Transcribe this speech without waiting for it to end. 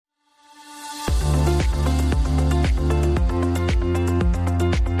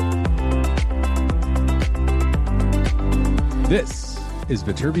This is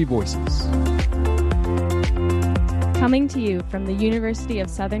Viterbi Voices. Coming to you from the University of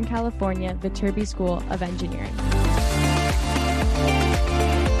Southern California, Viterbi School of Engineering.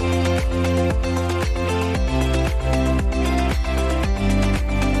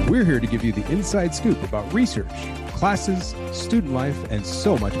 We're here to give you the inside scoop about research, classes, student life, and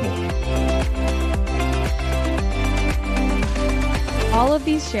so much more. All of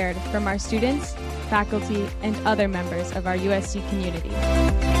these shared from our students, faculty, and other members of our USC community.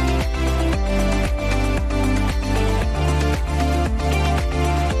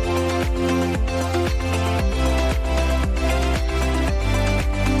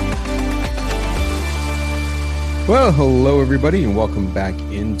 Well, hello, everybody, and welcome back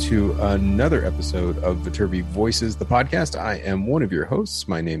into another episode of Viterbi Voices, the podcast. I am one of your hosts.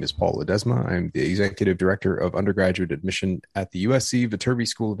 My name is Paul Ledesma. I'm the Executive Director of Undergraduate Admission at the USC Viterbi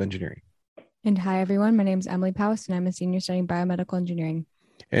School of Engineering. And hi, everyone. My name is Emily Paus, and I'm a senior studying biomedical engineering.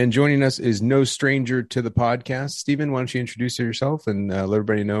 And joining us is no stranger to the podcast. Stephen, why don't you introduce yourself and let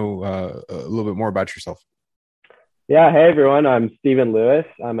everybody know a little bit more about yourself? Yeah, hey everyone, I'm Stephen Lewis.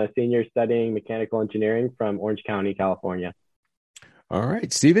 I'm a senior studying mechanical engineering from Orange County, California. All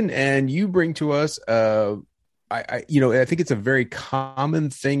right, Stephen, and you bring to us, I think it's a very common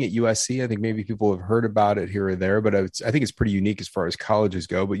thing at USC. I think maybe people have heard about it here or there, but I think it's pretty unique as far as colleges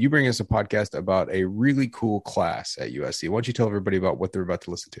go. But you bring us a podcast about a really cool class at USC. Why don't you tell everybody about what they're about to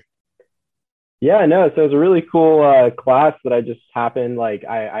listen to? Yeah, no, so it's a really cool class that I just happened,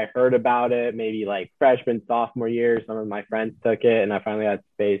 I heard about it maybe like freshman, sophomore year. Some of my friends took it, and I finally had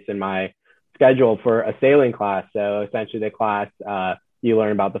space in my schedule for a sailing class. So essentially the class, you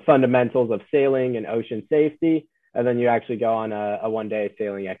learn about the fundamentals of sailing and ocean safety, and then you actually go on a one-day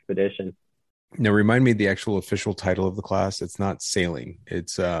sailing expedition. Now, remind me the actual official title of the class. It's not sailing.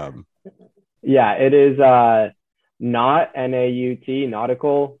 It's... Yeah, it is NAUT, N-A-U-T,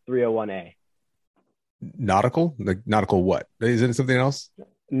 Nautical 301A. Nautical? Like nautical what? Is it something else?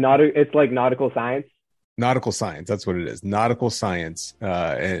 It's like nautical science. Nautical science. That's what it is. Nautical science.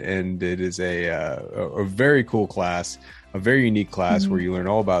 And it is a very cool class, a very unique class where you learn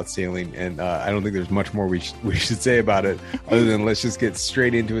all about sailing. And I don't think there's much more we should say about it other than let's just get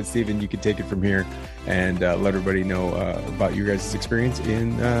straight into it. Stephen, you can take it from here and let everybody know about your guys' experience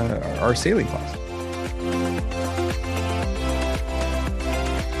in our sailing class.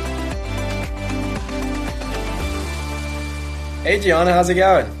 Hey, Gianna, how's it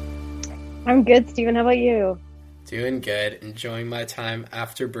going? I'm good, Stephen. How about you? Doing good. Enjoying my time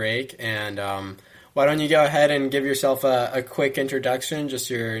after break. And why don't you go ahead and give yourself a quick introduction, just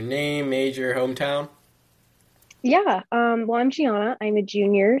your name, major, hometown? Yeah. Well, I'm Gianna. I'm a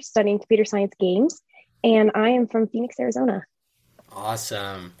junior studying computer science games, and I am from Phoenix, Arizona.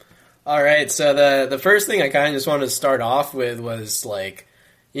 Awesome. All right. So the first thing I kind of just wanted to start off with was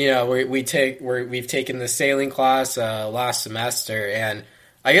we've taken the sailing class last semester, and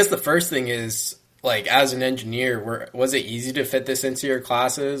I guess the first thing is, as an engineer, was it easy to fit this into your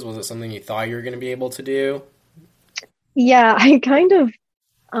classes? Was it something you thought you were going to be able to do? Yeah, I kind of,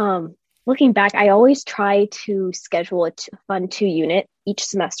 looking back, I always try to schedule a fun 2-unit each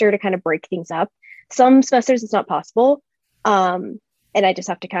semester to kind of break things up. Some semesters it's not possible. And I just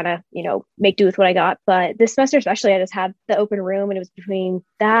have to kind of, make do with what I got. But this semester, especially, I just had the open room, and it was between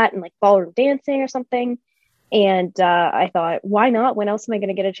that and ballroom dancing or something. And I thought, why not? When else am I going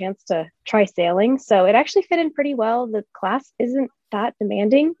to get a chance to try sailing? So it actually fit in pretty well. The class isn't that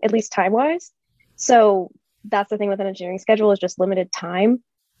demanding, at least time-wise. So that's the thing with an engineering schedule, is just limited time.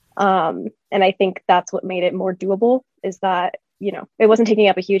 And I think that's what made it more doable, is that, it wasn't taking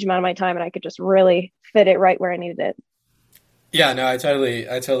up a huge amount of my time, and I could just really fit it right where I needed it. Yeah, no, I totally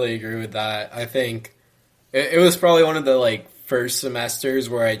agree with that. I think it was probably one of the first semesters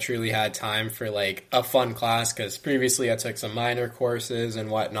where I truly had time for a fun class, because previously I took some minor courses and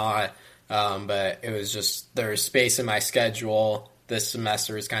whatnot, but it was just there was space in my schedule. This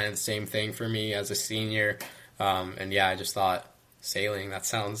semester was kind of the same thing for me as a senior, and yeah, I just thought sailing, that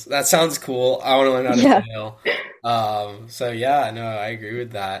sounds cool. I want to learn how to sail. So yeah, no, I agree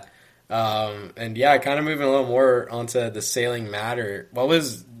with that. And yeah, kind of moving a little more onto the sailing matter. What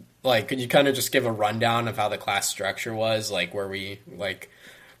was could you kind of just give a rundown of how the class structure was? Were we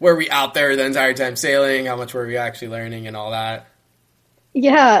out there the entire time sailing? How much were we actually learning and all that?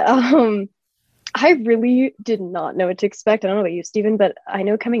 Yeah, I really did not know what to expect. I don't know about you, Stephen, but I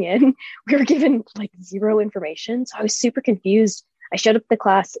know coming in, we were given zero information. So I was super confused. I showed up to the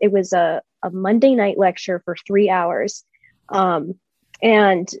class. It was a Monday night lecture for 3 hours.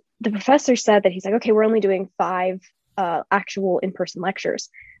 And the professor said that he's like, okay, we're only doing 5 actual in-person lectures.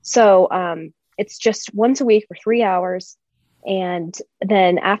 So it's just once a week for 3 hours. And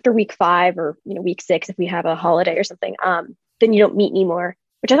then after week 5 or week 6, if we have a holiday or something, then you don't meet anymore,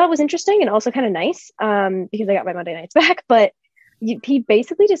 which I thought was interesting and also kind of nice, because I got my Monday nights back. But he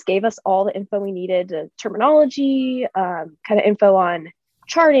basically just gave us all the info we needed, the terminology, kind of info on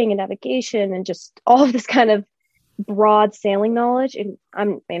charting and navigation, and just all of this kind of broad sailing knowledge. And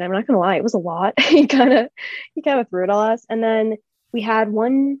I'm not gonna lie, it was a lot. He kind of threw it all at us. And then we had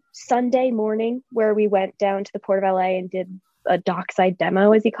one Sunday morning where we went down to the Port of LA and did a dockside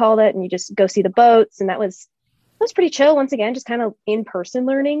demo, as he called it, and you just go see the boats, and that was pretty chill. Once again, just kind of in-person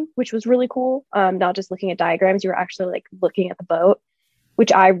learning, which was really cool. Not just looking at diagrams, you were actually like looking at the boat,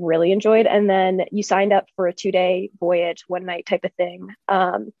 which I really enjoyed. And then you signed up for a 2-day voyage, 1 night type of thing.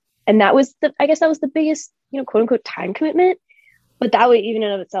 And that was I guess that was the biggest, quote unquote time commitment, but that way even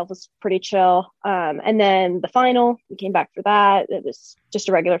in of itself was pretty chill. And then the final, we came back for that. It was just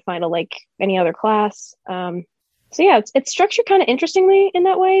a regular final, like any other class. So yeah, it's structured kind of interestingly in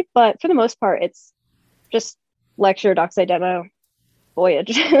that way, but for the most part, it's just lecture, dockside demo,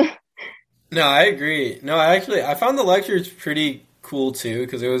 voyage. No, I agree. No, I found the lectures pretty cool too,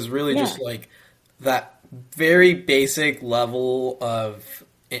 because it was really just like that very basic level of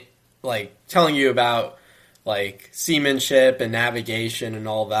like telling you about like seamanship and navigation and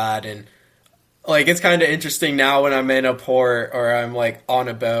all that. And like, it's kind of interesting now when I'm in a port or I'm like on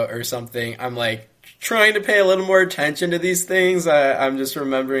a boat or something, I'm like trying to pay a little more attention to these things. I'm just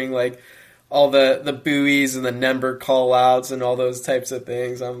remembering like all the buoys and the number call outs and all those types of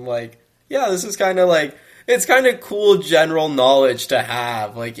things. I'm like, yeah, this is kind of like, it's kind of cool general knowledge to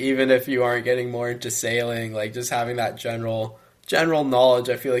have. Like, even if you aren't getting more into sailing, like just having that general knowledge,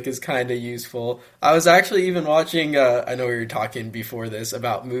 I feel like is kind of useful. I was actually even watching, I know we were talking before this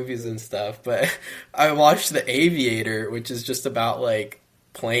about movies and stuff, but I watched The Aviator, which is just about like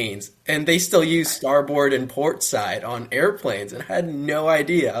planes, and they still use starboard and port side on airplanes, and I had no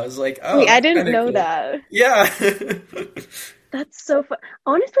idea. I was like, oh, wait, I didn't know cool. that. Yeah. That's so fun.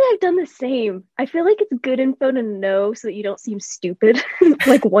 Honestly, I've done the same. I feel like it's good info to know so that you don't seem stupid.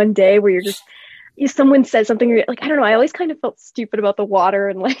 Like one day where you're just, someone says something, you're like, I don't know, I always kind of felt stupid about the water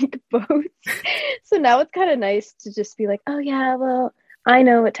and like boats. So now it's kind of nice to just be like, oh yeah, well, I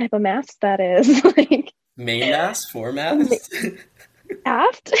know what type of mast that is. Like Mainmast, foremast,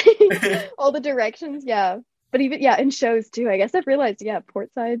 aft, all the directions. Yeah. But even, in shows too, I guess I've realized,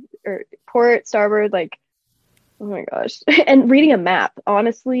 port side or port, starboard, like, oh my gosh. And reading a map,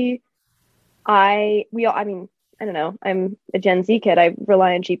 honestly, I don't know. I'm a Gen Z kid. I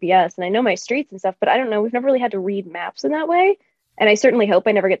rely on GPS and I know my streets and stuff, but I don't know. We've never really had to read maps in that way. And I certainly hope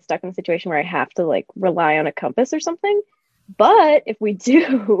I never get stuck in a situation where I have to like rely on a compass or something. But if we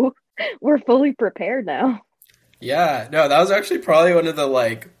do, we're fully prepared now. Yeah, no, that was actually probably one of the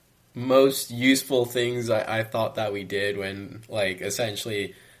like most useful things I thought that we did when like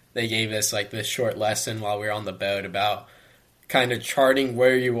essentially they gave us like this short lesson while we were on the boat about kind of charting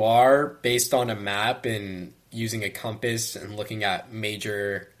where you are based on a map and using a compass and looking at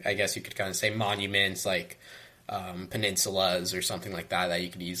major, I guess you could kind of say monuments like peninsulas or something like that you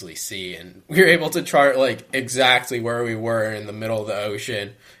could easily see. And we were able to chart like exactly where we were in the middle of the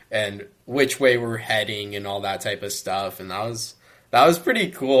ocean and which way we're heading and all that type of stuff. And that was pretty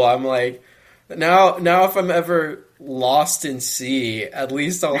cool. I'm like, now if I'm ever lost in sea, at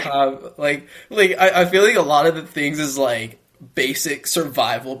least I'll have like I feel like a lot of the things is like basic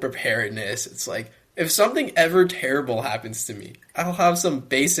survival preparedness. It's like, if something ever terrible happens to me, I'll have some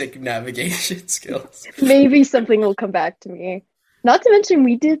basic navigation skills. Maybe something will come back to me. Not to mention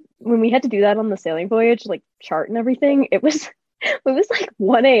when we had to do that on the sailing voyage, like chart and everything, it was like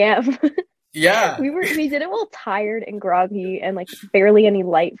 1 a.m. Yeah. We did it while tired and groggy and like barely any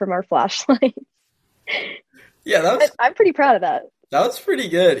light from our flashlight. Yeah, I'm pretty proud of that. That was pretty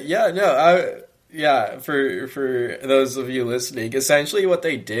good. Yeah, no, for those of you listening, essentially what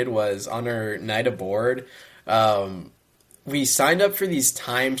they did was on our night aboard, we signed up for these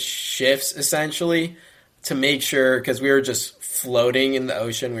time shifts essentially to make sure, because we were just floating in the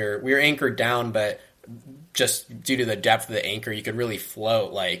ocean. We were anchored down, but just due to the depth of the anchor, you could really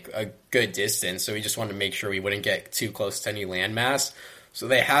float like a good distance. So we just wanted to make sure we wouldn't get too close to any landmass. So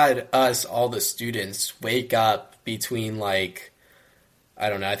they had us, all the students, wake up between like, I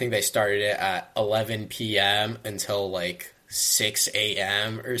don't know, I think they started it at 11 p.m. until like 6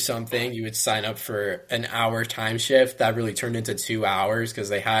 a.m. or something. You would sign up for an hour time shift that really turned into 2 hours because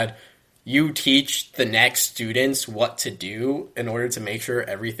they had you teach the next students what to do in order to make sure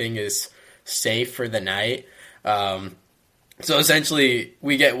everything is safe for the night. So essentially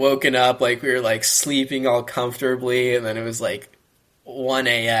we get woken up like we were like sleeping all comfortably, and then it was like 1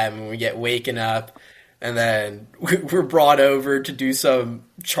 a.m. and we get waken up and then we're brought over to do some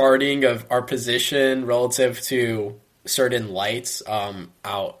charting of our position relative to certain lights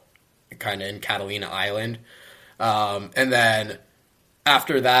out kind of in Catalina Island. And then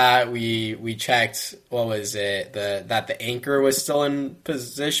after that, we checked, what was it, that the anchor was still in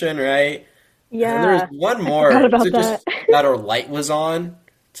position, right? Yeah. And there was one more. I forgot about just that. that our light was on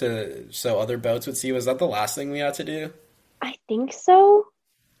so other boats would see. Was that the last thing we had to do? I think so.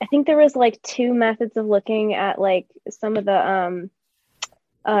 I think there was like two methods of looking at like some of the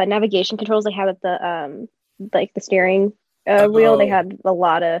navigation controls they had at the like the steering wheel. They had a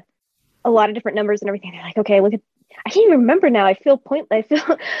lot of different numbers and everything. They're like, okay, look at. I can't even remember now. I feel pointless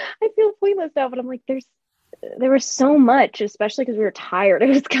now. But I'm like, there was so much, especially because we were tired. It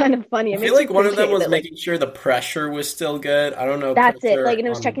was kind of funny. I feel like one of them was making sure the pressure was still good. I don't know. That's it. Like, and it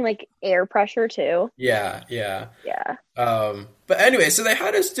was checking like air pressure too. Yeah. But anyway, so they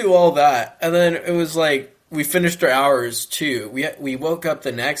had us do all that, and then it was like we finished our hours too. We woke up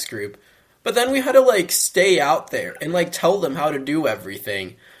the next group, but then we had to like stay out there and like tell them how to do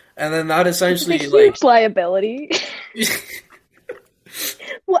everything, and then that essentially it's a huge liability.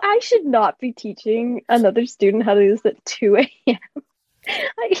 Well, I should not be teaching another student how to do this at 2 a.m.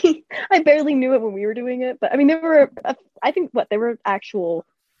 I barely knew it when we were doing it, but I mean, there were actual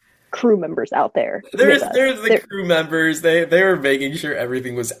crew members out there. There's the crew members. They were making sure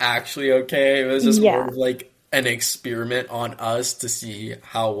everything was actually okay. It was just more of like an experiment on us to see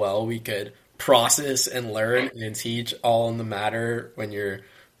how well we could process and learn and teach all in the matter when you're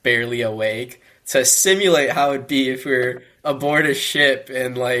barely awake, to simulate how it'd be if we're aboard a ship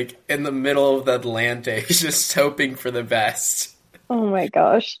and like in the middle of the Atlantic just hoping for the best. Oh my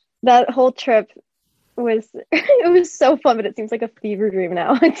gosh. That whole trip was it was so fun, but it seems like a fever dream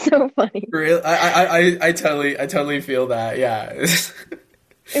now. It's so funny. Really? I totally feel that. Yeah.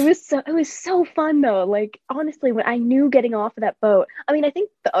 It was so fun though. Like honestly, when I knew getting off of that boat, I mean, I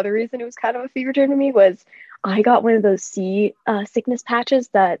think the other reason it was kind of a fever dream to me was I got one of those sea sickness patches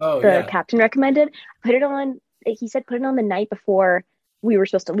that captain recommended. Put it on. He said put it on the night before we were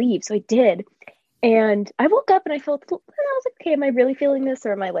supposed to leave, so I did. And I woke up and I was like, okay, am I really feeling this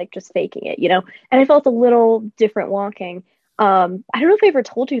or am I like just faking it, you know? And I felt a little different walking. I don't know if I ever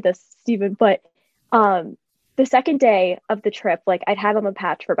told you this, Stephen, but the second day of the trip, like I'd had on the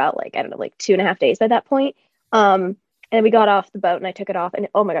patch for about like, I don't know, like 2.5 days by that point. And we got off the boat and I took it off and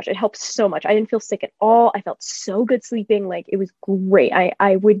oh my gosh, it helped so much. I didn't feel sick at all. I felt so good sleeping. Like it was great.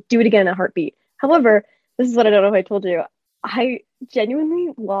 I would do it again in a heartbeat. However, this is what I don't know if I told you. I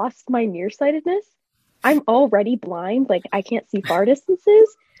genuinely lost my nearsightedness. I'm already blind. Like I can't see far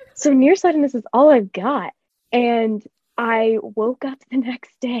distances. So nearsightedness is all I've got. And I woke up the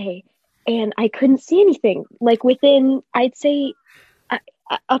next day and I couldn't see anything. Like within, I'd say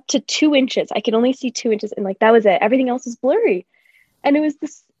up to 2 inches. I could only see 2 inches and like that was it. Everything else was blurry. And it was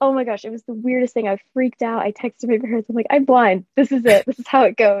this, oh my gosh, it was the weirdest thing. I freaked out. I texted my parents. I'm like, I'm blind. This is it. This is how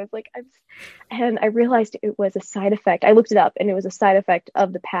it goes. And I realized it was a side effect. I looked it up and it was a side effect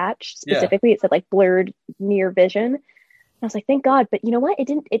of the patch. Specifically, It said like blurred near vision. I was like, thank God. But you know what?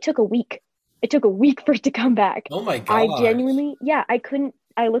 It took a week. It took a week for it to come back. Oh my God. I genuinely,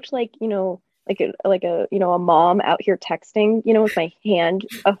 I looked like, a mom out here texting, with my hand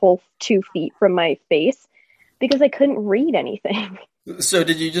a whole 2 feet from my face because I couldn't read anything. So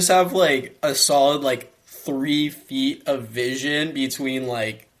did you just have like a solid like 3 feet of vision between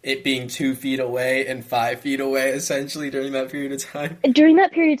like it being 2 feet away and 5 feet away essentially during that period of time? During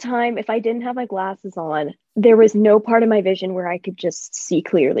that period of time, if I didn't have my glasses on, there was no part of my vision where I could just see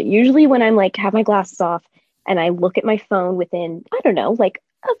clearly. Usually when I'm like have my glasses off and I look at my phone within, I don't know, like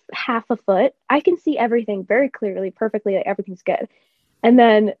a half a foot, I can see everything very clearly, perfectly, like everything's good. And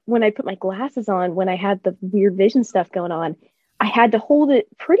then when I put my glasses on, when I had the weird vision stuff going on, I had to hold it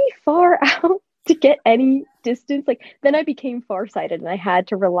pretty far out to get any distance. Like then I became farsighted and I had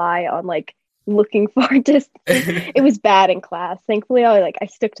to rely on like looking far distance. It was bad in class. Thankfully, I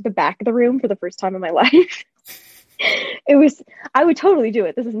stuck to the back of the room for the first time in my life. I would totally do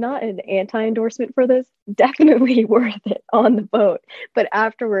it. This is not an anti-endorsement for this. Definitely worth it on the boat. But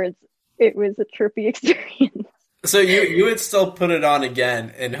afterwards, it was a trippy experience. So you would still put it on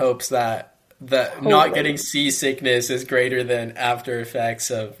again in hopes that totally. Not getting seasickness is greater than after effects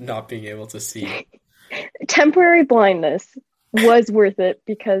of not being able to see. Temporary blindness was worth it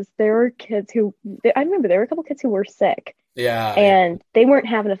because there were kids I remember there were a couple kids who were sick. Yeah. And they weren't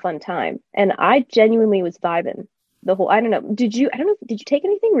having a fun time. And I genuinely was vibing the whole, I don't know. Did you take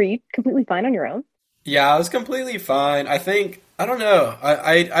anything? Were you completely fine on your own? Yeah, I was completely fine. I think, I don't know.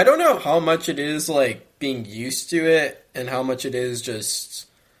 I don't know how much it is like being used to it and how much it is just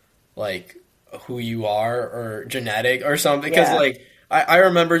like who you are or genetic or something. Because Yeah. like I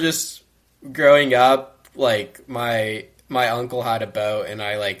remember just growing up, like my uncle had a boat and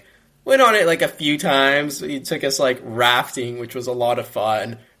I like went on it like a few times. He took us like rafting, which was a lot of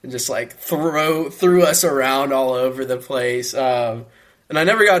fun, and just like threw us around all over the place. And I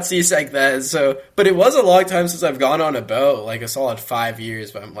never got seasick then. So, but it was a long time since I've gone on a boat, like a solid 5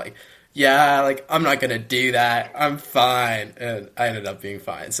 years. But I'm like, yeah, like I'm not gonna do that. I'm fine, and I ended up being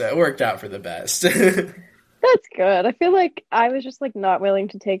fine. So it worked out for the best. That's good. I feel like I was just like not willing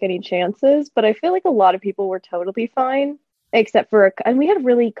to take any chances, but I feel like a lot of people were totally fine, except for, and we had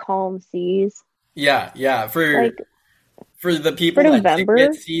really calm seas. Yeah. Like For the people for that did November,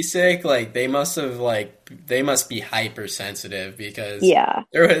 get seasick, like they must be hypersensitive because yeah.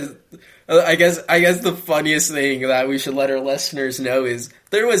 there was. I guess the funniest thing that we should let our listeners know is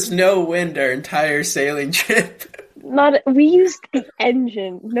there was no wind our entire sailing trip. We used the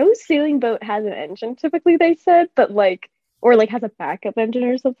engine. No sailing boat has an engine, typically they said, but like, or like has a backup engine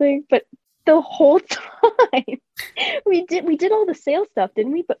or something. But the whole time we did all the sail stuff,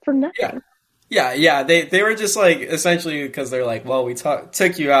 didn't we? But for nothing. Yeah. They were just like essentially because they're like, well, we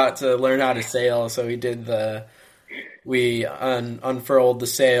took you out to learn how to sail, so we unfurled the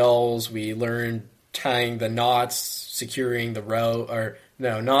sails, we learned tying the knots, securing the rope, or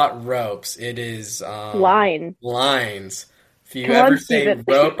no, not ropes. It is lines. If you ever say Steven.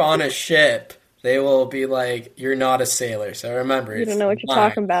 rope on a ship, they will be like, you're not a sailor. So remember, You don't know what you're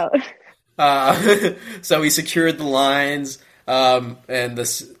talking about. So we secured the lines, and the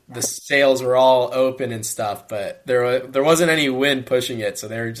sails were all open and stuff, but there wasn't any wind pushing it, so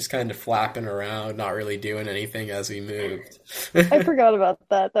they were just kind of flapping around, not really doing anything as we moved. I forgot about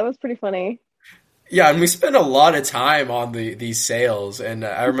that. That was pretty funny. Yeah, and we spent a lot of time on these sails, and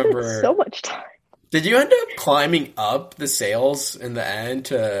I remember so much time. Did you end up climbing up the sails in the end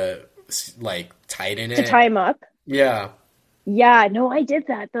to like tighten it? To tie them up? Yeah. Yeah, no, I did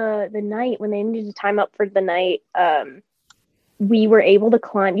that the night when they needed to time up for the night. We were able to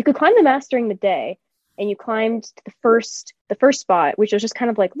climb. You could climb the mast during the day, and you climbed to the first spot, which was just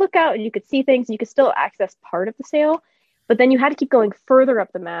kind of like lookout, and you could see things. And you could still access part of the sail, but then you had to keep going further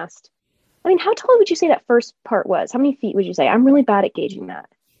up the mast. I mean, how tall would you say that first part was? How many feet would you say? I'm really bad at gauging that.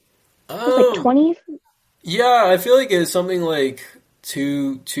 It was like 20? Yeah, I feel like it's something like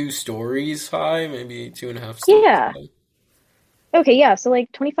two stories high, maybe 2.5 stories Yeah. high. Okay, yeah, so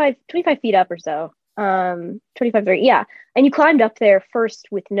like 25 feet up or so. 25, 30, yeah. And you climbed up there first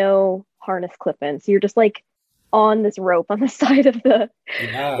with no harness clip-in. So you're just like on this rope on the side of the,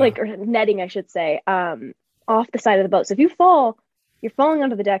 like, or netting, I should say, off the side of the boat. So if you fall, you're falling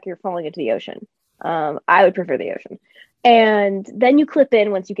onto the deck, or you're falling into the ocean. I would prefer the ocean. And then you clip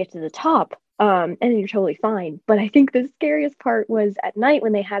in once you get to the top, and then you're totally fine. But I think the scariest part was at night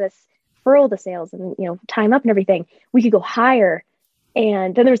when they had us furl the sails and, tie them up and everything. We could go higher.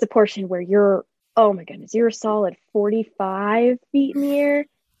 And then there was a portion where oh my goodness, you're a solid 45 feet in the air.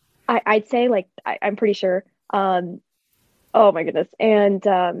 I'd say, like, I'm pretty sure. Oh my goodness. And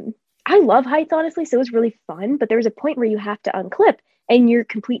I love heights, honestly, so it was really fun. But there was a point where you have to unclip and you're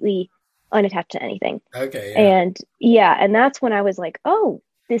completely unattached to anything. Okay. Yeah. And that's when I was like, oh,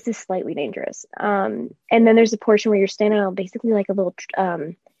 this is slightly dangerous. And then there's a portion where you're standing on basically like a little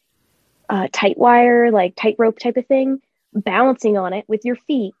tight wire, like tightrope type of thing, balancing on it with your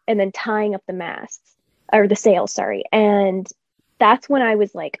feet and then tying up the masts or the sails, sorry. And that's when I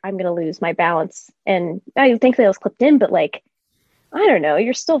was like, I'm going to lose my balance. And thankfully I was clipped in, but like, I don't know,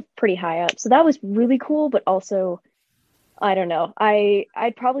 you're still pretty high up. So that was really cool, but also, I don't know.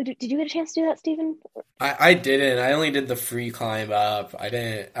 I'd probably do. Did you get a chance to do that, Stephen? I didn't. I only did the free climb up. I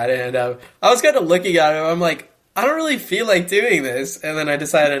didn't end up. I was kind of looking at it. I'm like, I don't really feel like doing this, and then I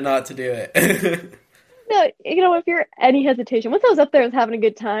decided not to do it. No, if you're any hesitation, once I was up there, I was having a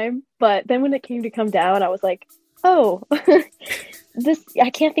good time. But then when it came to come down, I was like, oh, I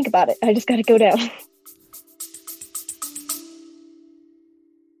can't think about it. I just got to go down.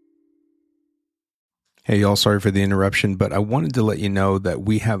 Hey, y'all, sorry for the interruption, but I wanted to let you know that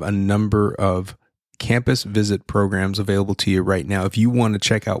we have a number of campus visit programs available to you right now. If you want to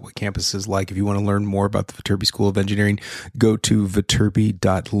check out what campus is like, if you want to learn more about the Viterbi School of Engineering, go to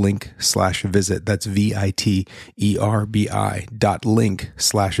viterbi.link/visit. That's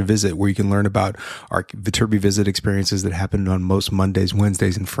VITERBI.link/visit, where you can learn about our Viterbi visit experiences that happen on most Mondays,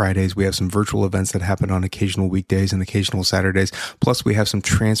 Wednesdays, and Fridays. We have some virtual events that happen on occasional weekdays and occasional Saturdays. Plus, we have some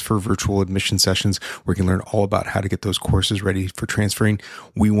transfer virtual admission sessions where you can learn all about how to get those courses ready for transferring.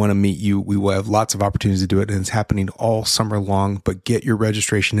 We want to meet you. We will have lots of opportunities to do it, and it's happening all summer long, but get your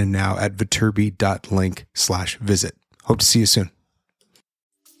registration in now at viterbi.link/visit. Hope to see you soon.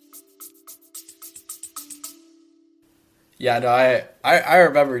 Yeah, no, I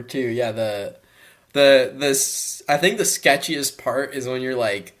remember too. Yeah, I think the sketchiest part is when you're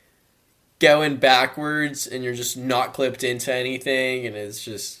like going backwards and you're just not clipped into anything, and it's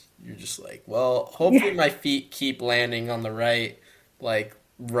just you're just like, well, hopefully Yeah. my feet keep landing on the right like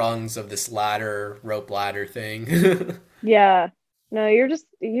rungs of this rope ladder thing. Yeah. No, you just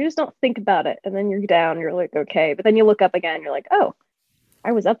don't think about it, and then you're down, you're like, okay. But then you look up again, you're like, oh,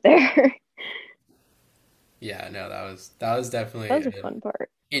 I was up there. Yeah, no, that was definitely That was a an fun part.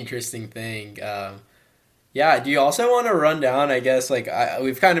 interesting thing. Yeah, do you also want to run down, I guess, like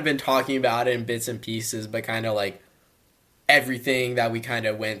we've kind of been talking about it in bits and pieces, but kind of like everything that we kind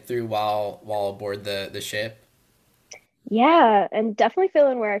of went through while aboard the ship? Yeah, and definitely fill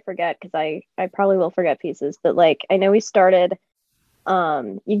in where I forget because I probably will forget pieces. But like I know we started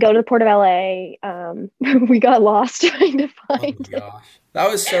you go to the port of LA. We got lost trying to Oh find my it. gosh. That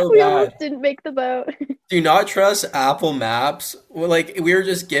was so We almost bad. didn't make the boat. Do not trust Apple Maps. Well, like we were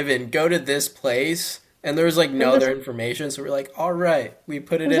just given go to this place and there was like It no was other this information, so we're like, all right, we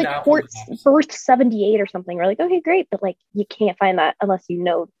put it it was in like Apple port Maps. Berth 78 or something. We're like, okay, great, but like you can't find that unless you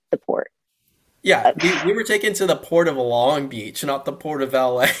know the port. Yeah, Uh, we were taken to the port of Long Beach, not the port of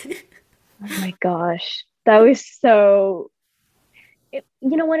LA. oh my gosh. That was so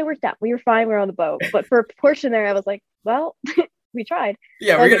you know what, it worked out. We were fine, we were on the boat. But for a portion there, I was like, well, we tried.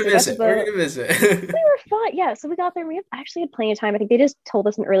 Yeah, we're Okay, gonna so we got miss to it. the We're gonna miss it. we were fine. Yeah, so we got there and actually had plenty of time. I think they just told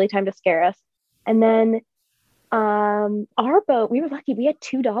us an early time to scare us. And then our boat, we were lucky. We had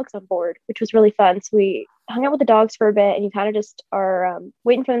two dogs on board, which was really fun. So we hung out with the dogs for a bit and you kind of just are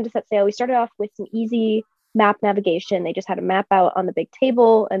waiting for them to set sail. We started off with some easy map navigation. They just had a map out on the big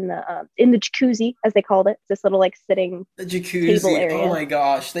table and the in the jacuzzi, as they called it, this little like sitting The table jacuzzi. Oh area. my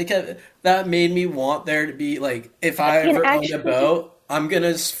gosh. That made me want there to be like if I And ever own a actually, boat, I'm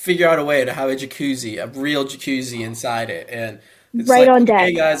gonna figure out a way to have a jacuzzi, a real jacuzzi inside it. And it's right like, on okay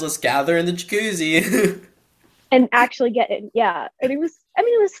deck. guys, let's gather in the jacuzzi. And actually get it. Yeah. And it was, I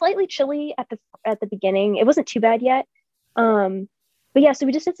mean, it was slightly chilly at the beginning. It wasn't too bad yet. Um, but yeah, so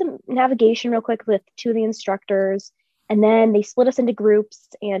we just did some navigation real quick with two of the instructors, and then they split us into groups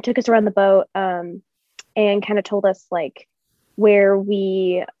and took us around the boat, and kind of told us like where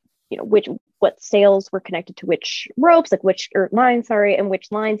we, you know, which what sails were connected to which ropes, like which or lines, sorry, and which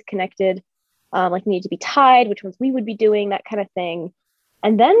lines connected, like needed to be tied, which ones we would be doing, that kind of thing.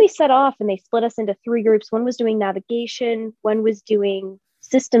 And then we set off and they split us into three groups. One was doing navigation, one was doing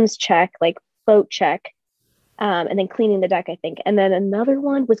systems check, like boat check, and then cleaning the deck, I think. And then another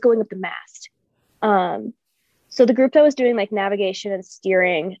one was going up the mast. So the group that was doing like navigation and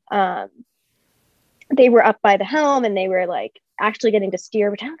steering, they were up by the helm and they were like actually getting to steer,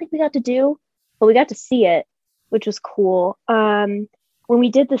 which I don't think we got to do, but we got to see it, which was cool. When we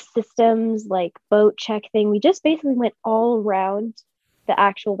did the systems like boat check thing, we just basically went all around the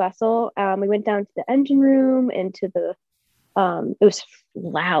actual vessel. We went down to the engine room and to the it was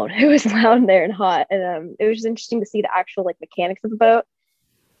loud. It was loud there and hot. And it was just interesting to see the actual like mechanics of the boat.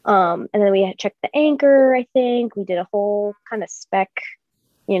 And then we had checked the anchor, I think. We did a whole kind of spec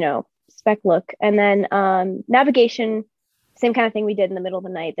look. And then navigation, same kind of thing we did in the middle of the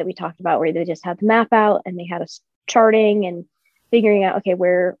night that we talked about, where they just had the map out and they had us charting and figuring out, okay,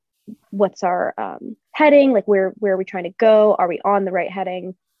 what's our heading, like where are we trying to go, are we on the right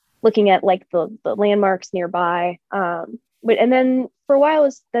heading, looking at like the landmarks nearby. And then for a while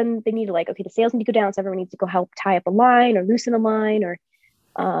then they needed like, okay, the sails need to go down, so everyone needs to go help tie up a line or loosen a line, or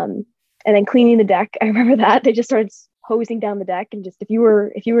and then cleaning the deck. I remember that they just started hosing down the deck, and just if you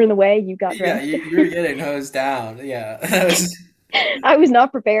were in the way, you got Yeah, drenched. you were getting hosed down. Yeah. That was I was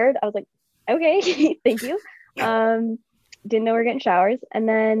not prepared. I was like, okay, thank you. Didn't know we were getting showers. And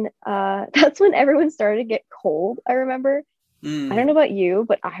then that's when everyone started to get cold, I remember. I don't mm. know about you,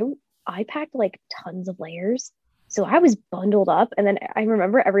 but I packed like tons of layers. So I was bundled up. And then I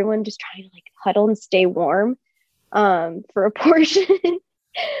remember everyone just trying to like huddle and stay warm for a portion,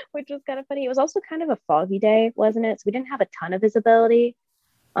 which was kind of funny. It was also kind of a foggy day, wasn't it? So we didn't have a ton of visibility.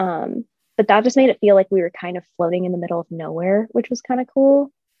 But that just made it feel like we were kind of floating in the middle of nowhere, which was kind of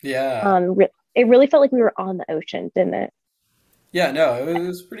cool. Yeah. It really felt like we were on the ocean, didn't it? Yeah, no, it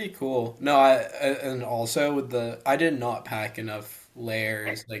was pretty cool. No, and also with I did not pack enough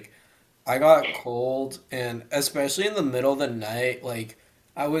layers. Like I got cold, and especially in the middle of the night, like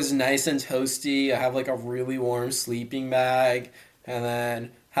I was nice and toasty. I have like a really warm sleeping bag, and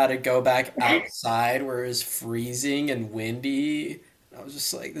then had to go back outside where it was freezing and windy. I was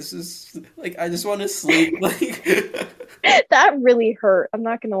just like, this is like I just want to sleep. Like, That really hurt. I'm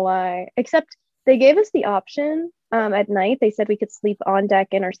not gonna lie. Except they gave us the option at night. They said we could sleep on deck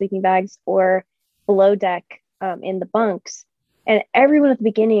in our sleeping bags or below deck in the bunks, and everyone at the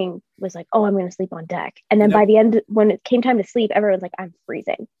beginning was like, "Oh, I'm going to sleep on deck," and then by the end, when it came time to sleep, everyone's like, "I'm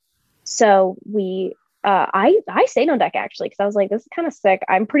freezing." So I stayed on deck actually because I was like, this is kind of sick.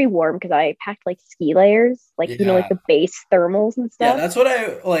 I'm pretty warm because I packed like ski layers, like like the base thermals and stuff. Yeah, that's what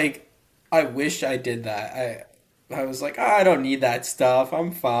I wish I did that. I was like, I don't need that stuff.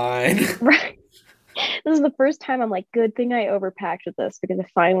 I'm fine. Right. This is the first time I'm like, good thing I overpacked with this because I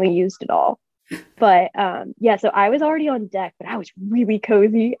finally used it all. But yeah, so I was already on deck, but I was really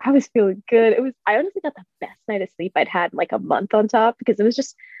cozy. I was feeling good. I honestly got the best night of sleep I'd had in like a month on top because there was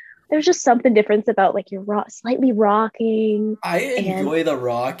just something different about like you're slightly rocking. I enjoy the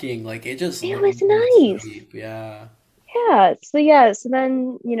rocking. Like it was nice. Sleep. Yeah. So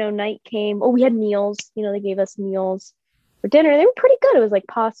then, night came. Oh, we had meals. They gave us meals for dinner. They were pretty good. It was like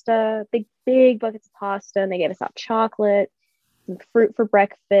pasta, big buckets of pasta, and they gave us hot chocolate, some fruit for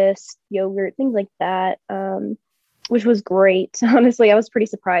breakfast, yogurt, things like that, which was great. Honestly, I was pretty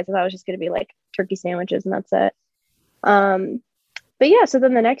surprised. I thought it was just going to be like turkey sandwiches and that's it. But yeah, so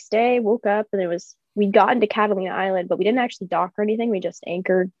then the next day, woke up and we'd gotten to Catalina Island, but we didn't actually dock or anything. We just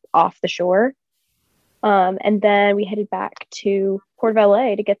anchored off the shore. And then we headed back to Port of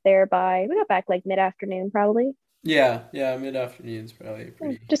LA to get there we got back like mid-afternoon probably. Yeah, mid-afternoon's probably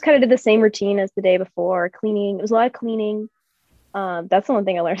pretty. Just kind of did the same routine as the day before, cleaning. It was a lot of cleaning. That's the one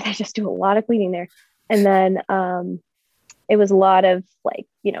thing I learned. I just do a lot of cleaning there. And then it was a lot of like,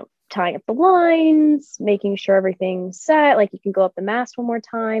 tying up the lines, making sure everything's set, like you can go up the mast one more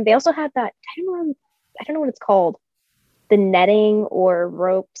time. They also had that, I don't know what it's called, the netting or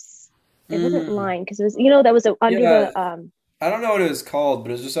ropes. It wasn't line because it was, that was under the I don't know what it was called, but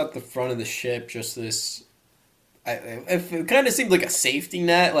it was just at the front of the ship, just this it kind of seemed like a safety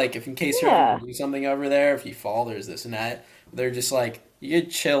net, like if in case you're going to do something over there, if you fall, there's this net. They're just like, you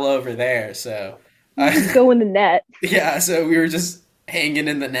could chill over there. So you just go in the net. Yeah, so we were just hanging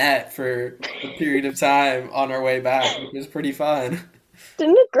in the net for a period of time on our way back, which was pretty fun.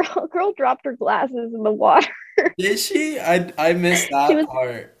 Didn't a girl dropped her glasses in the water? Did she? I missed that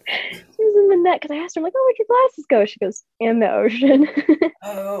part. She was in the net because I asked her, like, "Oh, where'd your glasses go?" She goes, "In the ocean."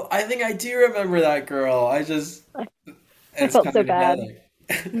 Oh, I think I do remember that girl. I felt so bad.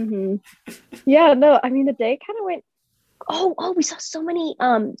 Mm-hmm. Yeah, no, I mean the day kind of went. Oh, we saw so many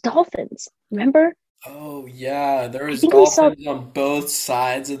dolphins. Remember? Oh yeah, there was dolphins on both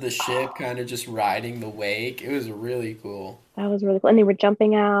sides of the ship, kind of just riding the wake. It was really cool. That was really cool, and they were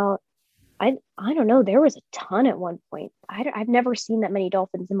jumping out. I don't know. There was a ton at one point. I've never seen that many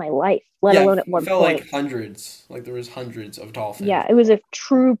dolphins in my life, let alone at one point. It felt like hundreds. Like there was hundreds of dolphins. Yeah, it was a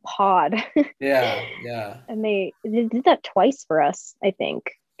true pod. Yeah. And they did that twice for us, I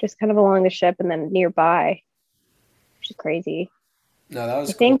think, just kind of along the ship and then nearby, which is crazy. No, that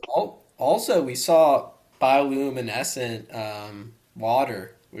was cool. Also, we saw bioluminescent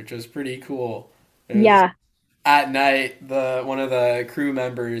water, which was pretty cool. At night, one of the crew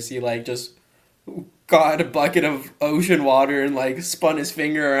members, he like just got a bucket of ocean water and like spun his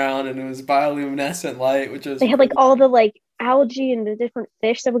finger around, and it was bioluminescent light, which was they had like all the like algae and the different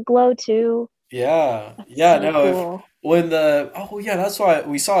fish that would glow too. Yeah, cool. That's why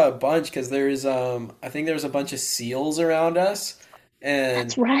we saw a bunch because there's I think there was a bunch of seals around us, and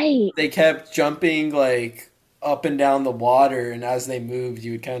that's right. They kept jumping like up and down the water, and as they moved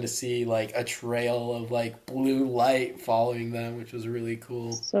you would kind of see like a trail of like blue light following them, which was really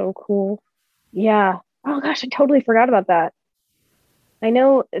cool. So cool. Yeah. Oh gosh, I totally forgot about that. I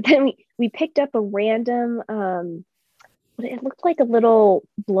know. Then we picked up a random it looked like a little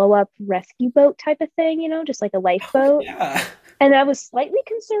blow up rescue boat type of thing, just like a lifeboat. Yeah. And that was slightly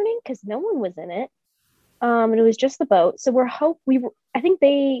concerning because no one was in it, and it was just the boat. So I think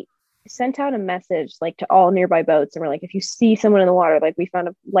they sent out a message like to all nearby boats and we're like, if you see someone in the water, like we found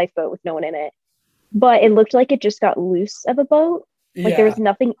a lifeboat with no one in it, but it looked like it just got loose of a boat. Like there was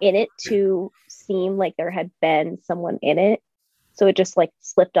nothing in it to seem like there had been someone in it, so it just like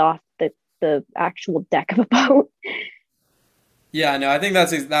slipped off the actual deck of a boat. Yeah, no, I think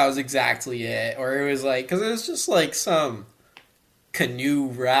that was exactly it. Or it was like, because it was just like some canoe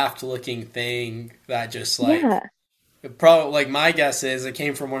raft looking thing that just like probably, like, my guess is it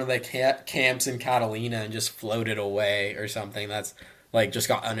came from one of the camps in Catalina and just floated away or something. That's like just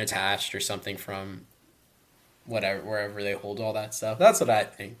got unattached or something from wherever they hold all that stuff. That's what I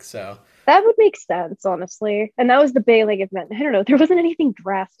think. So that would make sense, honestly. And that was the big like event. I don't know. There wasn't anything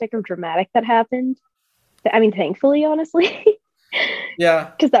drastic or dramatic that happened. I mean, thankfully, honestly.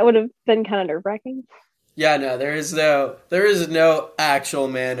 Yeah, because that would have been kind of nerve-wracking. Yeah, no, there is no actual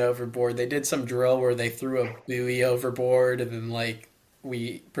man overboard. They did some drill where they threw a buoy overboard and then like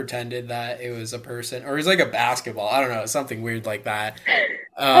we pretended that it was a person, or it was like a basketball. I don't know, something weird like that.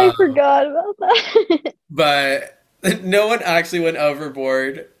 I Um, forgot about that. but no one actually went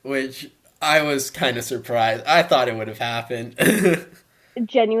overboard, which I was kind of surprised. I thought it would have happened.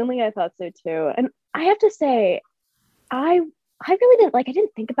 Genuinely, I thought so too. And I have to say, I I really didn't like I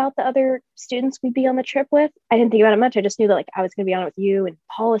didn't think about the other students we'd be on the trip with. I didn't think about it much. I just knew that like I was gonna be on it with you and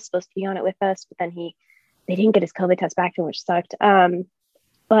Paul was supposed to be on it with us, but then they didn't get his COVID test back to him, which sucked.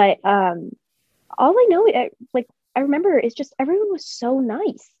 But all I know, like I remember, is just everyone was so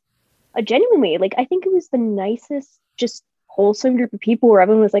nice. Genuinely, like I think it was the nicest, just wholesome group of people where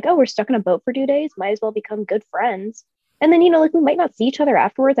everyone was like, "Oh, we're stuck in a boat for 2 days. Might as well become good friends." And then like we might not see each other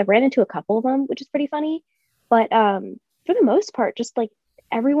afterwards. I've ran into a couple of them, which is pretty funny. But for the most part, just like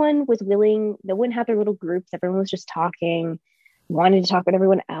everyone was willing. No one had their little groups. Everyone was just talking, wanted to talk with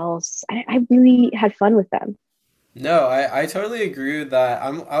everyone else. I really had fun with them. No, I totally agree with that.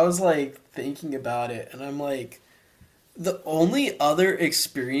 I was like thinking about it, and I'm like, the only other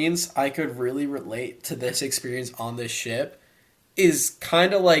experience I could really relate to this experience on this ship is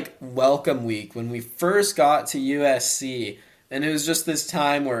kind of like Welcome Week when we first got to USC. And it was just this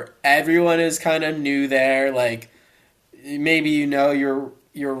time where everyone is kind of new there. Like maybe your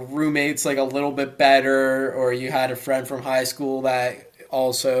roommate's like a little bit better, or you had a friend from high school that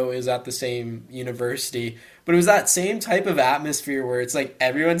also is at the same university. But it was that same type of atmosphere where it's like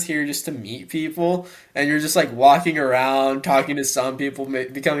everyone's here just to meet people, and you're just like walking around, talking to some people,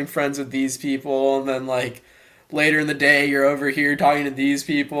 becoming friends with these people, and then like later in the day you're over here talking to these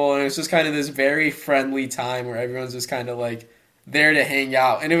people, and it's just kind of this very friendly time where everyone's just kind of like there to hang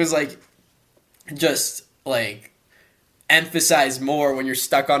out. And it was like just like emphasized more when you're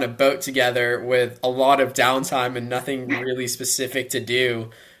stuck on a boat together with a lot of downtime and nothing really specific to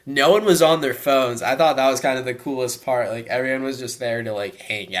do. No one was on their phones. I thought that was kind of the coolest part. Like everyone was just there to like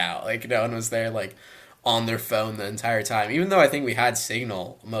hang out. Like no one was there like on their phone the entire time. Even though I think we had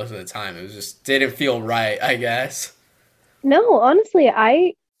signal most of the time, it was just didn't feel right, I guess. No, honestly,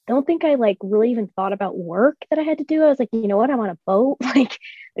 I don't think I like really even thought about work that I had to do. I was like, you know what? I'm on a boat. Like,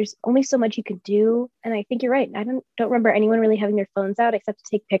 there's only so much you can do. And I think you're right. I don't remember anyone really having their phones out except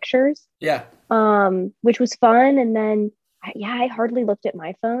to take pictures, Yeah. which was fun. And then, yeah, I hardly looked at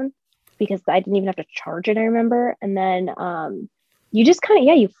my phone because I didn't even have to charge it, I remember. And then you just kind of,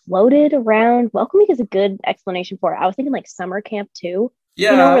 yeah, you floated around. Welcome Week is a good explanation for it. I was thinking like summer camp too.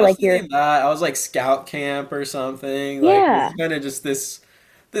 Yeah, You know, I where was like you're, thinking that. I was like scout camp or something. Like yeah. it's kind of just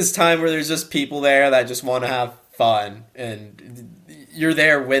this time where there's just people there that just want to have fun, and you're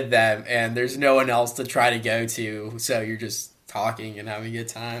there with them, and there's no one else to try to go to, so you're just talking and having a good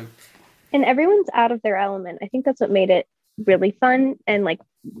time. And everyone's out of their element. I think that's what made it really fun and like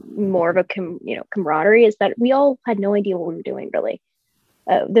more of a camaraderie, is that we all had no idea what we were doing really.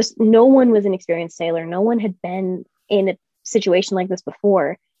 No one was an experienced sailor. No one had been in a situation like this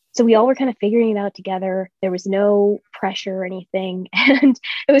before. So we all were kind of figuring it out together. There was no pressure or anything. And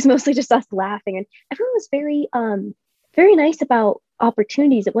it was mostly just us laughing. And everyone was very nice about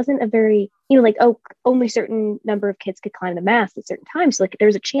opportunities. It wasn't a very, like, oh, only certain number of kids could climb the mast at certain times. So like there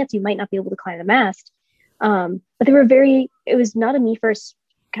was a chance you might not be able to climb the mast. But it was not a me first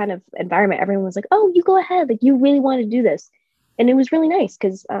kind of environment. Everyone was like, oh, you go ahead. Like you really want to do this. And it was really nice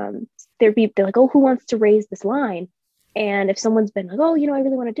because they're like, oh, who wants to raise this line? And if someone's been like, oh, I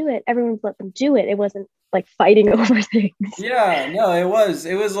really want to do it, everyone's let them do it. It wasn't like fighting over things. Yeah, no, it was.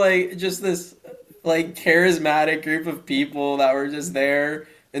 It was like just this like charismatic group of people that were just there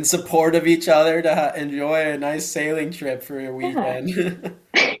in support of each other to enjoy a nice sailing trip for a weekend.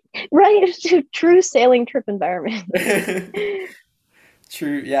 Yeah. Right, it's a true sailing trip environment.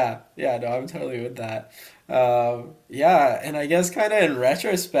 True. Yeah. Yeah. No, I'm totally with that. Yeah. And I guess kind of in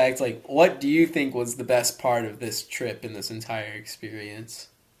retrospect, like, what do you think was the best part of this trip and this entire experience?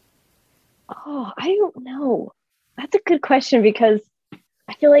 Oh, I don't know. That's a good question because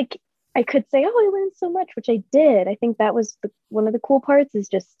I feel like I could say, oh, I learned so much, which I did. I think that was one of the cool parts, is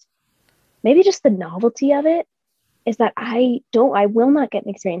just maybe just the novelty of it, is that I will not get an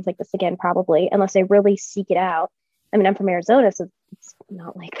experience like this again, probably, unless I really seek it out. I mean, I'm from Arizona, so it's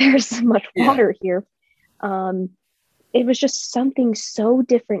not like there's much water here. It was just something so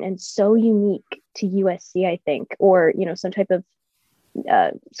different and so unique to USC, I think, or, some type of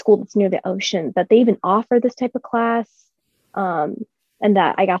school that's near the ocean, that they even offer this type of class. And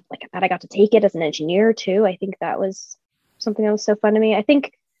that I got to take it as an engineer too. I think that was something that was so fun to me. I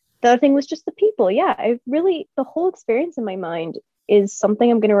think the other thing was just the people. Yeah, the whole experience in my mind is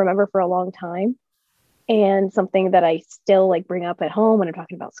something I'm going to remember for a long time, and something that I still like bring up at home when I'm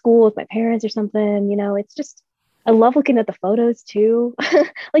talking about school with my parents or something. It's just I love looking at the photos too.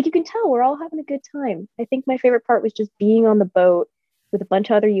 Like you can tell we're all having a good time. I think my favorite part was just being on the boat with a bunch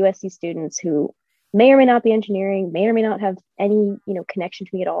of other USC students who may or may not be engineering, may or may not have any, connection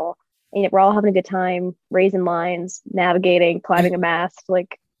to me at all. And yet we're all having a good time, raising lines, navigating, climbing a mast.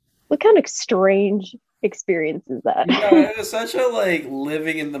 Like, what kind of strange experience is that? Yeah, it was such a like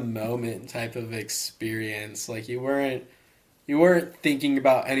living in the moment type of experience. Like you weren't thinking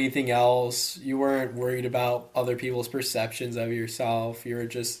about anything else. You weren't worried about other people's perceptions of yourself. You were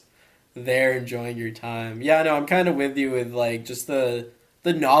just there enjoying your time. Yeah, no, I'm kind of with you with like just the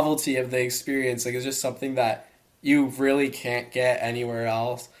novelty of the experience. Like it's just something that you really can't get anywhere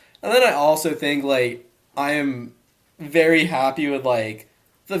else. And then I also think like I am very happy with like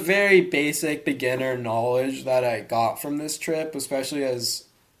the very basic beginner knowledge that I got from this trip, especially as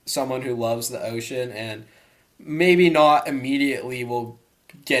someone who loves the ocean and maybe not immediately will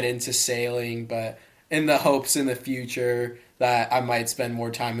get into sailing, but in the hopes in the future that I might spend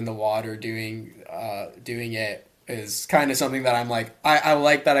more time in the water doing it is kind of something that I'm like I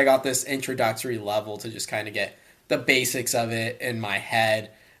like that I got this introductory level to just kind of get the basics of it in my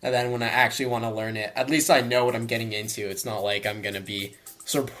head, and then when I actually want to learn it, at least I know what I'm getting into. It's not like I'm gonna be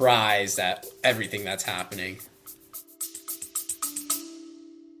surprised at everything that's happening.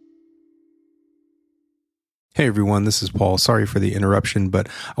 Hey everyone, this is Paul. Sorry for the interruption, but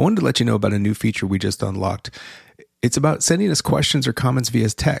I wanted to let you know about a new feature we just unlocked. It's about sending us questions or comments via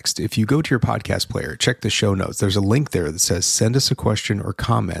text. If you go to your podcast player, check the show notes. There's a link there that says send us a question or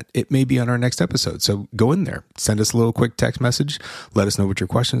comment. It may be on our next episode. So go in there, send us a little quick text message. Let us know what your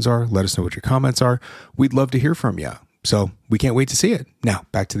questions are. Let us know what your comments are. We'd love to hear from you. So we can't wait to see it. Now,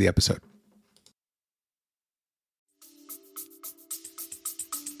 back to the episode.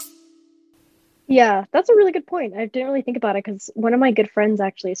 Yeah, that's a really good point. I didn't really think about it because one of my good friends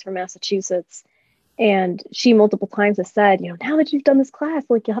actually is from Massachusetts. And she multiple times has said, now that you've done this class,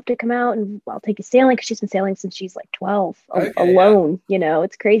 like you'll have to come out and I'll take you sailing, because she's been sailing since she's like 12 Okay, yeah. alone,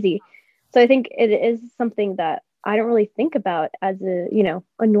 it's crazy. So I think it is something that I don't really think about as a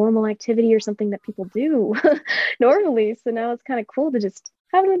normal activity or something that people do normally. So now it's kind of cool to just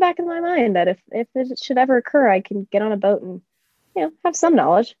have it in the back of my mind that if it should ever occur, I can get on a boat and, have some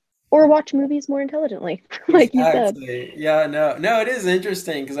knowledge or watch movies more intelligently, like you said. Exactly. Yeah, no, it is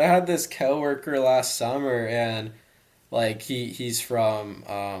interesting because I had this coworker last summer, and like he's from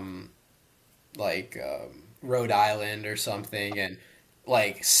Rhode Island or something, and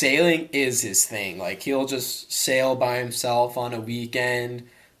like sailing is his thing. Like he'll just sail by himself on a weekend,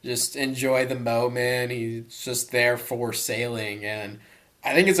 just enjoy the moment. He's just there for sailing, and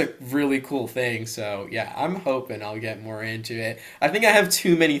I think it's a really cool thing. So yeah, I'm hoping I'll get more into it. I think I have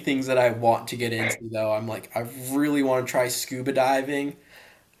too many things that I want to get into though. I'm like I really want to try scuba diving.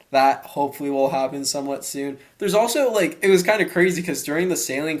 That hopefully will happen somewhat soon. There's also like it was kind of crazy because during the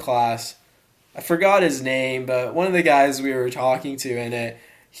sailing class, I forgot his name, but one of the guys we were talking to in it,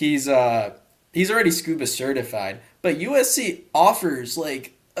 he's already scuba certified, but USC offers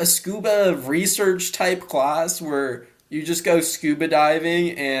like a scuba research type class where you just go scuba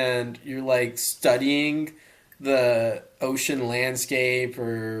diving and you're like studying the ocean landscape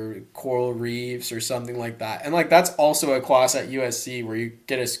or coral reefs or something like that. And like that's also a class at USC where you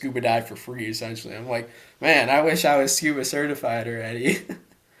get a scuba dive for free essentially. I'm like, man, I wish I was scuba certified already.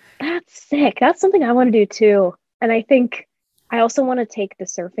 That's sick. That's something I want to do too. And I think I also want to take the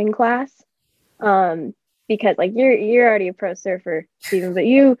surfing class. Um, because like you're already a pro surfer, Steven, but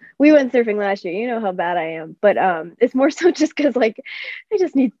we went surfing last year. You know how bad I am. But it's more so just because like I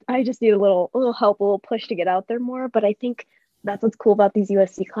just need a little help, a little push to get out there more. But I think that's what's cool about these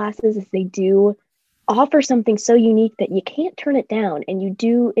USC classes is they do offer something so unique that you can't turn it down, and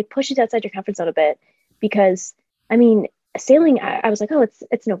it pushes you outside your comfort zone a bit. Because I mean, sailing, I was like, oh,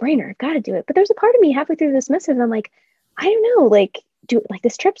 it's no brainer, I've got to do it. But there's a part of me halfway through the semester and I'm like, I don't know, like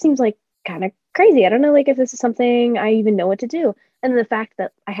this trip seems like kind of crazy. I don't know, like if this is something I even know what to do. And the fact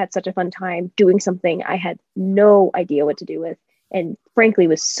that I had such a fun time doing something I had no idea what to do with, and frankly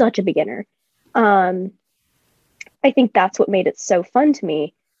was such a beginner. Um, I think that's what made it so fun to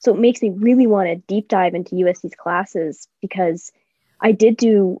me. So it makes me really want to deep dive into USC's classes, because I did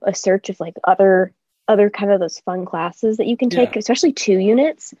do a search of like other kind of those fun classes that you can Yeah. take, especially 2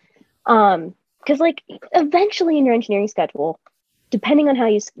 units. Because like eventually in your engineering schedule, depending on how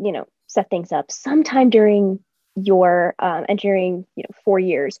you set things up, sometime during your engineering 4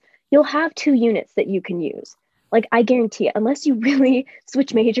 years, you'll have 2 units that you can use. Like I guarantee it, unless you really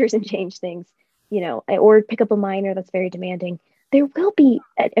switch majors and change things, or pick up a minor that's very demanding, there will be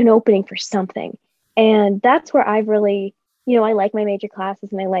an opening for something. And that's where I've really I like my major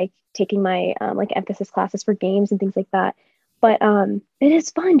classes and I like taking my like emphasis classes for games and things like that. But it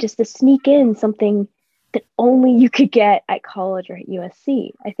is fun just to sneak in something that only you could get at college or at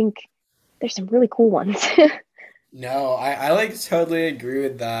USC. I think there's some really cool ones. No, I like totally agree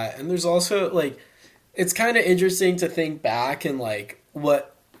with that. And there's also like it's kind of interesting to think back and like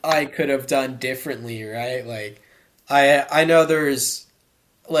what I could have done differently, right? Like I know there's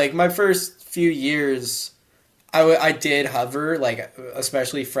like my first few years I did hover like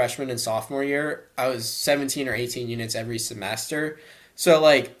especially freshman and sophomore year. I was 17 or 18 units every semester. So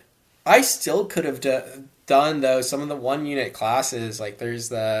like I still could have done though some of the 1 unit classes like there's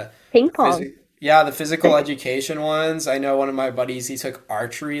the Ping pong. yeah, the physical education ones. I know one of my buddies, he took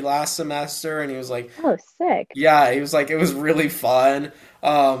archery last semester and he was like, Oh, sick. yeah, he was like, it was really fun.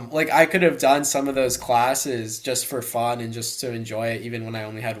 Like I could have done some of those classes just for fun and just to enjoy it, even when I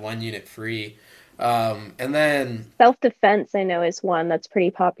only had 1 unit free. And then, Self-defense, I know, is one that's pretty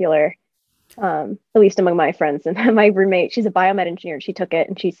popular, at least among my friends. And my roommate, she's a biomed engineer, and she took it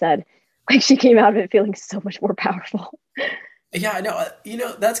and she said, like, she came out of it feeling so much more powerful. yeah,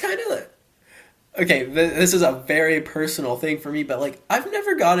 no, that's kind of okay. This is a very personal thing for me, but like, I've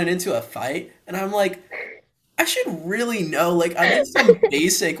never gotten into a fight, and I'm like, I should really know, like, I need some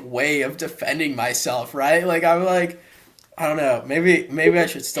basic way of defending myself, right? Like, I'm like, I don't know. Maybe I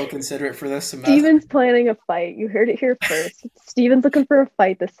should still consider it for this semester. Steven's planning a fight. You heard it here first. Steven's looking for a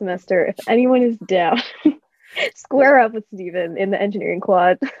fight this semester. If anyone is down, square up with Steven in the engineering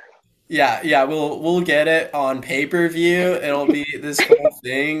quad. Yeah, we'll get it on pay-per-view. It'll be this whole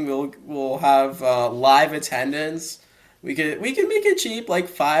thing. We'll have live attendance. We can make it cheap, like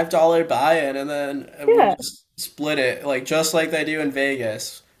 $5 buy-in, and then we'll Yeah, just split it, like just like they do in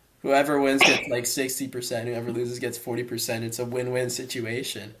Vegas. Whoever wins gets like 60%. Whoever loses gets 40%. It's a win-win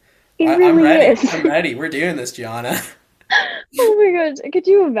situation. it I'm really ready. is. I'm ready. We're doing this, Gianna. Oh my gosh. Could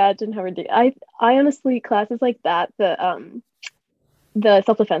you imagine how ridiculous? I honestly, classes like that, the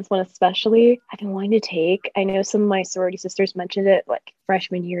self-defense one especially, I've been wanting to take. I know some of my sorority sisters mentioned it like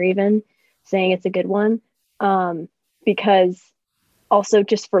freshman year even, saying it's a good one. Because also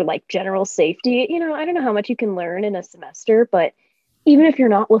just for like general safety, I don't know how much you can learn in a semester, but even if you're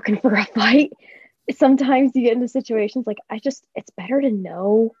not looking for a fight, sometimes you get into situations like it's better to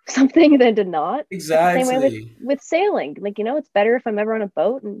know something than to not. It's the same way with Exactly. sailing. Like, it's better if I'm ever on a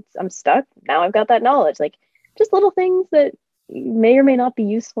boat and I'm stuck. Now I've got that knowledge. Like just little things that may or may not be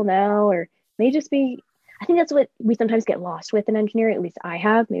useful now, or may just be. I think that's what we sometimes get lost with in engineering. At least I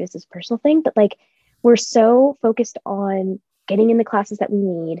have. Maybe it's this personal thing, but like we're so focused on getting in the classes that we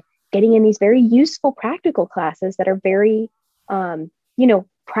need, getting in these very useful practical classes that are very,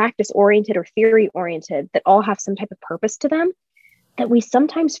 practice oriented or theory oriented, that all have some type of purpose to them, that we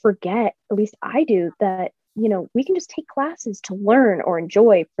sometimes forget, at least I do, that, we can just take classes to learn or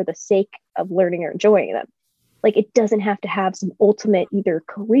enjoy for the sake of learning or enjoying them. Like it doesn't have to have some ultimate either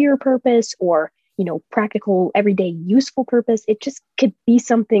career purpose or, practical, everyday useful purpose. It just could be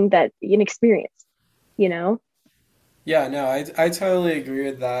something that an experience, you know? Yeah, no, I totally agree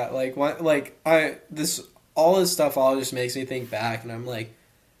with that. Like what like I this all this stuff all just makes me think back and I'm like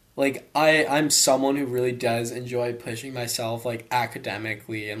I'm someone who really does enjoy pushing myself like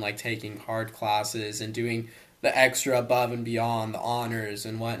academically and like taking hard classes and doing the extra above and beyond the honors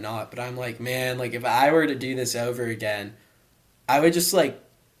and whatnot. But I'm like, man, like if I were to do this over again, I would just like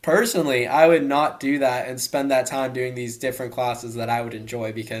personally, I would not do that and spend that time doing these different classes that I would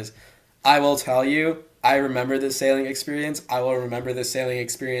enjoy because I will tell you, I remember this sailing experience. I will remember this sailing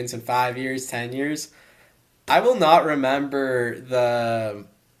experience in 5 years, 10 years. I will not remember the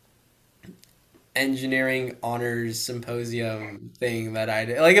engineering honors symposium thing that I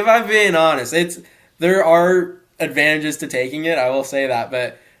did. Like if I'm being honest, there are advantages to taking it, I will say that,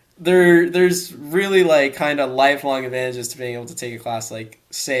 but there's really like kind of lifelong advantages to being able to take a class like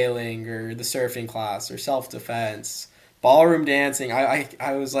sailing or the surfing class or self-defense, ballroom dancing.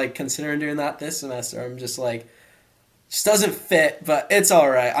 I was like considering doing that this semester. I'm just like just doesn't fit, but it's all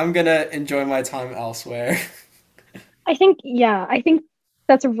right. I'm gonna enjoy my time elsewhere. I think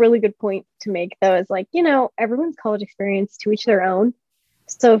that's a really good point to make, though, is like, everyone's college experience to each their own.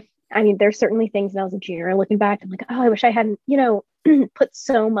 So, I mean, there's certainly things when I was a junior looking back, I'm like, oh, I wish I hadn't, put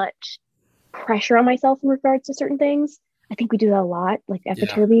so much pressure on myself in regards to certain things. I think we do that a lot, like at Yeah.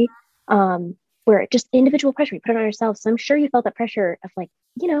 fraternity, where just individual pressure, we put it on ourselves. So I'm sure you felt that pressure of like,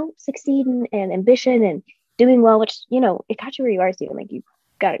 succeed and ambition and doing well, which, it got you where you are, Stephen. Like you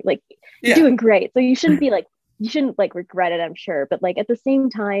got it, like you're Yeah. doing great. So you shouldn't regret it, I'm sure. But like at the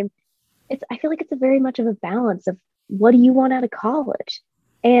same time, I feel like it's a very much of a balance of what do you want out of college?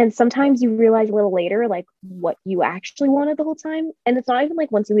 And sometimes you realize a little later, like what you actually wanted the whole time. And it's not even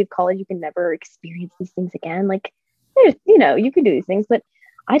like once you leave college, you can never experience these things again. Like, you can do these things, but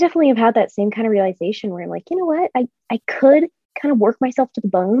I definitely have had that same kind of realization where I'm like, you know what, I could kind of work myself to the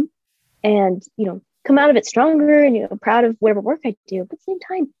bone and, come out of it stronger and, proud of whatever work I do. But at the same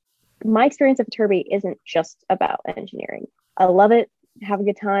time, my experience at Viterbi isn't just about engineering. I love it, have a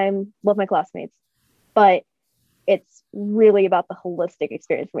good time, love my classmates, but it's really about the holistic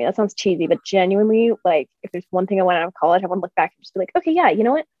experience for me. That sounds cheesy, but genuinely, like, if there's one thing I want out of college, I want to look back and just be like, okay, yeah, you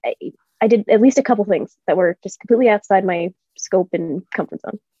know what? I did at least a couple things that were just completely outside my scope and comfort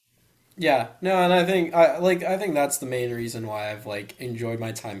zone. Yeah, no, and I think that's the main reason why I've like enjoyed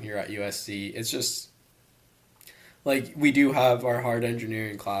my time here at USC. It's just like we do have our hard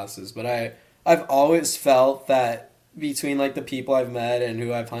engineering classes, but I've always felt that between like the people I've met and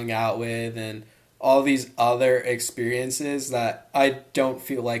who I've hung out with and all these other experiences that I don't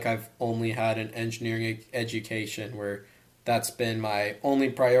feel like I've only had an engineering education where that's been my only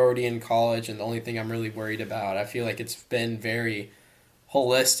priority in college and the only thing I'm really worried about. I feel like it's been very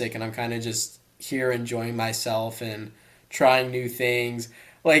holistic and I'm kind of just here enjoying myself and trying new things.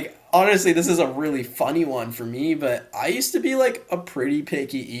 Like, honestly, this is a really funny one for me, but I used to be like a pretty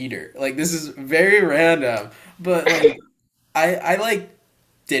picky eater. Like, this is very random, but like I like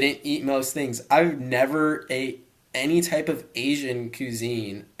didn't eat most things. I've never ate any type of Asian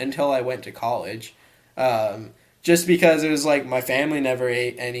cuisine until I went to college. Just because it was like my family never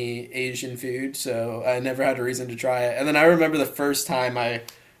ate any Asian food, so I never had a reason to try it. And then I remember the first time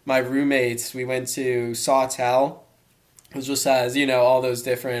my roommates, we went to Sawtell, which just has, all those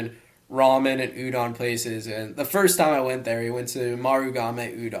different ramen and udon places. And the first time I went there, we went to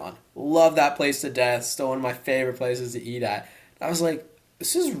Marugame Udon. Love that place to death. Still one of my favorite places to eat at. I was like,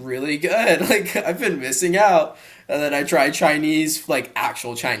 this is really good. Like, I've been missing out. And then I tried Chinese, like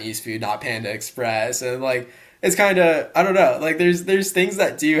actual Chinese food, not Panda Express. And like, it's kind of, I don't know, like there's things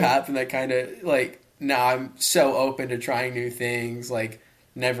that do happen that kind of like, now I'm so open to trying new things. Like,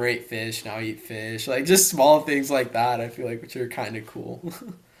 never ate fish, now I eat fish. Like, just small things like that, I feel like, which are kind of cool.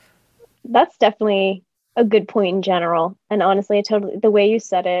 That's definitely a good point in general. And honestly, the way you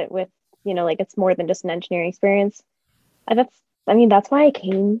said it with, like it's more than just an engineering experience. That's why I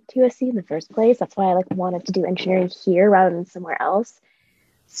came to USC in the first place. That's why I like wanted to do engineering here rather than somewhere else.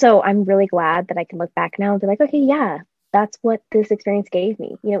 So I'm really glad that I can look back now and be like, okay, yeah, that's what this experience gave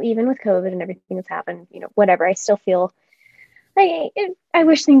me. Even with COVID and everything that's happened, whatever, I still feel I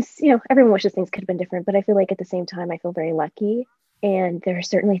wish things, everyone wishes things could have been different, but I feel like at the same time, I feel very lucky. And there are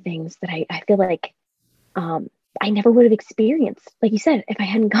certainly things that I feel like I never would have experienced, like you said, if I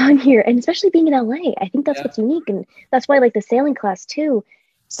hadn't gone here. And especially being in LA, I think that's what's unique. And that's why like the sailing class too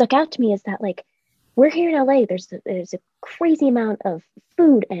stuck out to me, is that like we're here in LA. There's a crazy amount of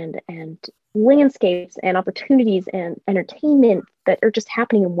food and landscapes and opportunities and entertainment that are just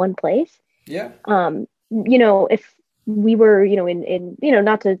happening in one place. Yeah. If we were, in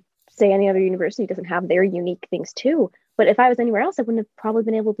not to say any other university doesn't have their unique things too, but if I was anywhere else, I wouldn't have probably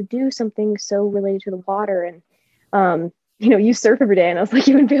been able to do something so related to the water and, you surf every day. And I was like,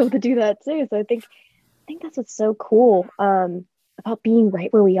 you wouldn't be able to do that too. So I think that's what's so cool about being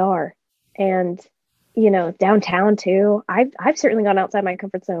right where we are. And, downtown too. I've certainly gone outside my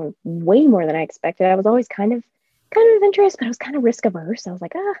comfort zone way more than I expected. I was always kind of adventurous, but I was kind of risk averse. I was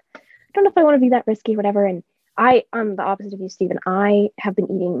like, I don't know if I want to be that risky or whatever. And I'm the opposite of you, Stephen. I have been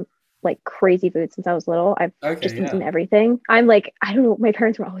eating like crazy food since I was little. I've eaten everything. I'm like, I don't know. My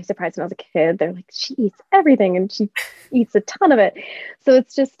parents were always surprised when I was a kid. They're like, she eats everything and she eats a ton of it. So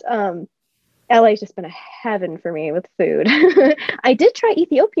it's just, LA's just been a heaven for me with food. I did try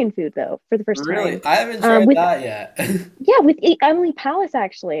Ethiopian food though for the first time. Really? I haven't tried that yet. Yeah, with Emily Palace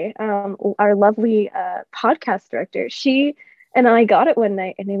actually, our lovely podcast director. She and I got it one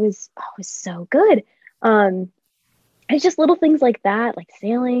night and it was so good. It's just little things like that, like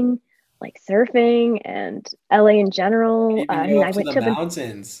sailing, like surfing, and LA in general. I went to the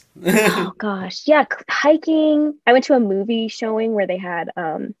mountains. Oh gosh, yeah, hiking. I went to a movie showing where they had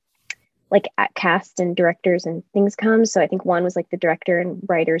like cast and directors and things come. So I think one was like the director and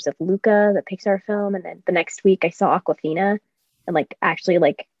writers of Luca, the Pixar film, and then the next week I saw Aquafina and like actually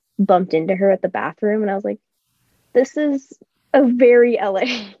like bumped into her at the bathroom, and I was like, this is a very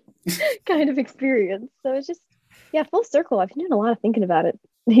LA kind of experience. So it's just, yeah, full circle. I've been doing a lot of thinking about it,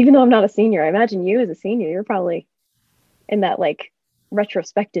 even though I'm not a senior. I imagine you as a senior, you're probably in that like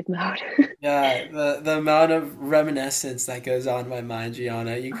retrospective mode. Yeah, the amount of reminiscence that goes on in my mind,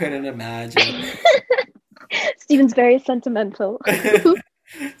 Gianna, you couldn't imagine. Steven's very sentimental.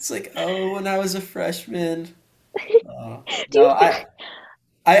 It's like, when I was a freshman.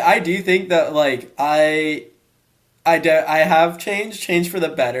 I do think that like I have changed for the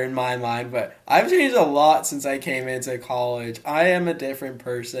better in my mind, but I've changed a lot since I came into college. I am a different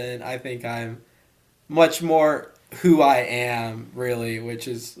person. I think I'm much more who I am, really, which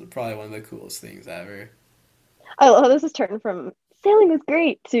is probably one of the coolest things ever. I love how this has turned from sailing was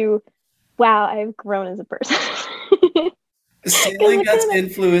great to wow, I've grown as a person. Sailing has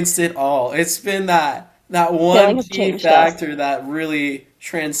influenced it all. It's been that one Sailing has key changed us. factor that really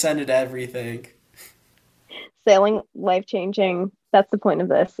transcended everything. Sailing, life changing. That's the point of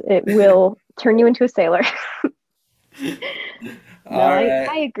this. It will turn you into a sailor. No, All I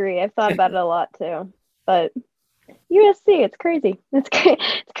right. agree. I've thought about it a lot too. But USC, it's crazy. It's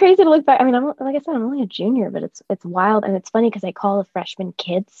crazy to look back. I mean, I'm like I said, I'm only a junior, but it's wild and it's funny because I call the freshmen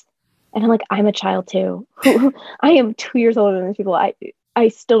kids, and I'm like, I'm a child too. I am 2 years older than these people. I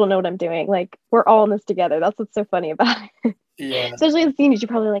still don't know what I'm doing. Like we're all in this together. That's what's so funny about it. Yeah. Especially as seniors, you're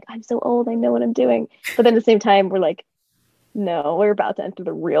probably like, I'm so old. I know what I'm doing. But then at the same time, we're like, no, we're about to enter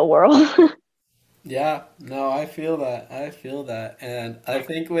the real world. Yeah, no, I feel that. I feel that. And I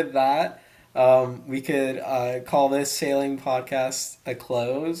think with that, we could call this sailing podcast a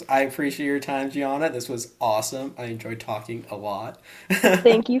close. I appreciate your time, Gianna. This was awesome. I enjoyed talking a lot.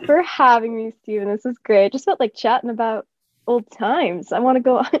 Thank you for having me, Steven. This is great. I just felt like chatting about old times. I want to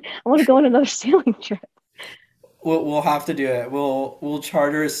go. I want to go on another sailing trip. We'll have to do it. We'll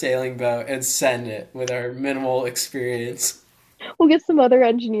charter a sailing boat and send it with our minimal experience. We'll get some other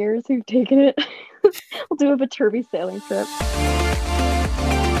engineers who've taken it. We'll do a Viterbi sailing trip.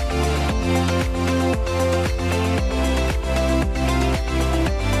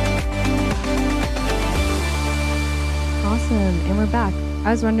 Awesome. And we're back.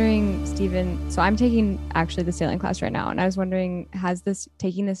 I was wondering, Stephen, so I'm taking actually the sailing class right now. And I was wondering, has this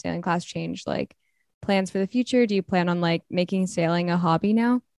taking the sailing class changed like plans for the future? Do you plan on like making sailing a hobby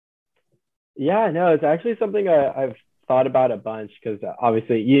now? Yeah, no, it's actually something I've thought about a bunch because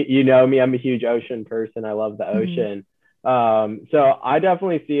obviously you know me, I'm a huge ocean person. I love the Mhm. ocean. So I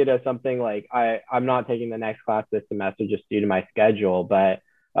definitely see it as something like I'm not taking the next class this semester just due to my schedule, but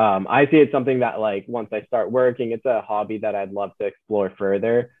I see it something that like once I start working, it's a hobby that I'd love to explore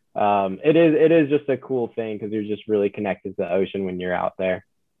further. It is just a cool thing because you're just really connected to the ocean when you're out there.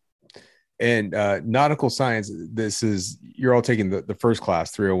 And nautical science, this is you're all taking the first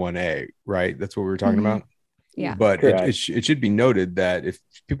class 301A, right? That's what we were talking Mhm. about. Yeah. But it Correct. it should be noted that if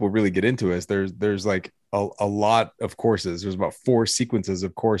people really get into us, there's like a lot of courses. There's about 4 sequences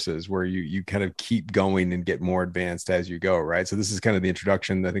of courses where you kind of keep going and get more advanced as you go, right? So this is kind of the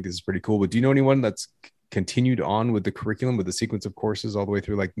introduction. I think this is pretty cool. But do you know anyone that's continued on with the curriculum with the sequence of courses all the way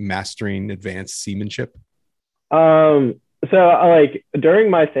through like mastering advanced seamanship? Um, so like during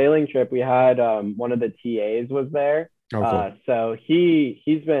my sailing trip, we had one of the TAs was there. Oh, cool. So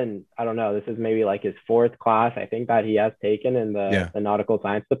he's been, I don't know, this is maybe like his fourth class I think that he has taken in Yeah. the nautical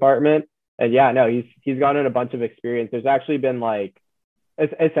science department. And yeah, no, he's gotten a bunch of experience. There's actually been like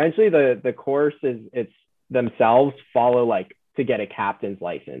it's essentially the course is it's themselves follow like to get a captain's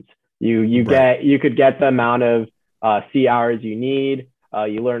license. Right. You could get the amount of sea hours you need.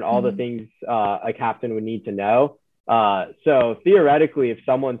 You learn all the Mhm. things a captain would need to know. So theoretically, if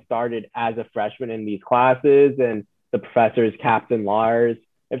someone started as a freshman in these classes and the professor is Captain Lars,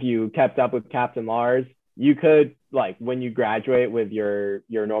 if you kept up with Captain Lars, you could like when you graduate with your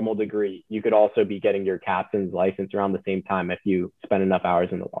normal degree, you could also be getting your captain's license around the same time if you spend enough hours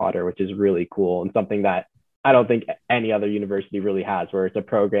in the water, which is really cool and something that I don't think any other university really has, where it's a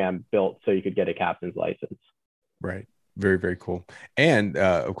program built so you could get a captain's license. Right. Very, very cool. And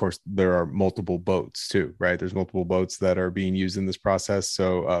of course, there are multiple boats too, right? There's multiple boats that are being used in this process.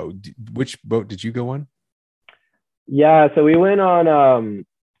 So, which boat did you go on? Yeah, so we went on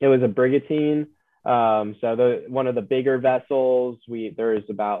it was a brigantine. So the one of the bigger vessels, there's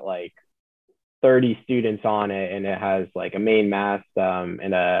about like 30 students on it and it has like a main mast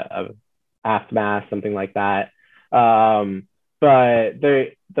and a aft mast, something like that. But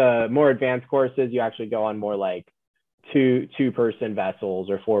the more advanced courses, you actually go on more like two person vessels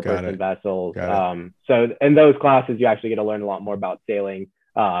or four Got person it. vessels. Got it. So in those classes, you actually get to learn a lot more about sailing.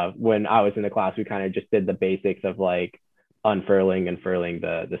 When I was in the class, we kind of just did the basics of like unfurling and furling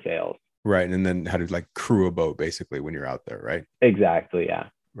the sails. Right. And then how to like crew a boat basically when you're out there, right? Exactly. Yeah.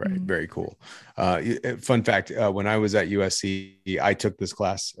 Right. Mhm. Very cool. Fun fact, when I was at USC, I took this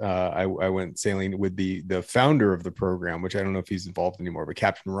class. I went sailing with the founder of the program, which I don't know if he's involved anymore, but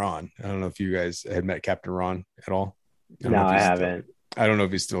Captain Ron. I don't know if you guys had met Captain Ron at all. I don't No, know if I he's still. haven't. I don't know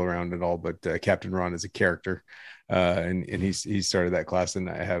if he's still around at all, but Captain Ron is a character. And he started that class, and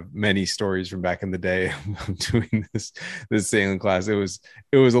I have many stories from back in the day of doing this sailing class. It was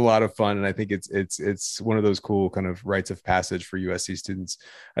a lot of fun, and I think it's one of those cool kind of rites of passage for USC students.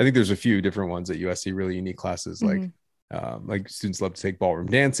 I think there's a few different ones at USC, really unique classes, like students love to take ballroom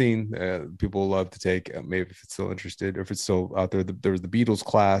dancing. People love to take, maybe if it's still interested or if it's still out there, there was the Beatles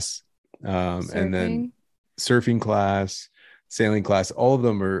class, and then surfing class, sailing class. All of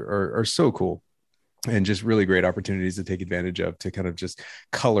them are so cool, and just really great opportunities to take advantage of to kind of just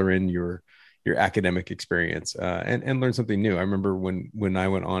color in your academic experience, and learn something new. I remember when I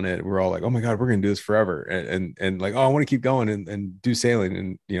went on it, we're all like, oh my God, we're going to do this forever. And like, oh, I want to keep going and do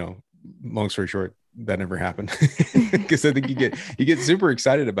sailing. And, long story short, that never happened, because I think you get super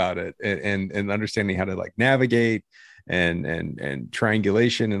excited about it, and understanding how to like navigate and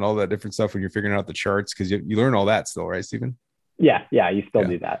triangulation and all that different stuff when you're figuring out the charts, because you learn all that still, right, Stephen? Yeah, you still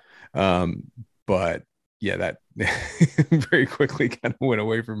do that. But yeah, that very quickly kind of went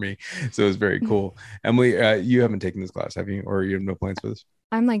away from me. So it was very cool. Emily, you haven't taken this class, have you? Or you have no plans for this?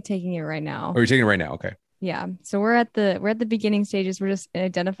 I'm like taking it right now. Oh, you're taking it right now. Okay. Yeah. So we're at the beginning stages. We're just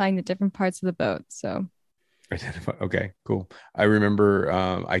identifying the different parts of the boat. So okay, cool. I remember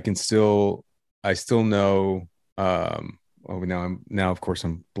I still know now of course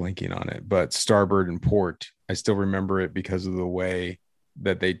I'm blanking on it, but starboard and port. I still remember it because of the way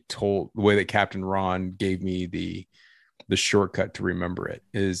that Captain Ron gave me the shortcut to remember it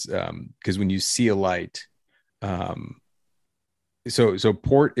is because when you see a light, so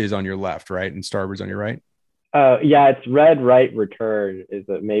port is on your left, right, and starboard's on your right. Yeah, it's red right return. Is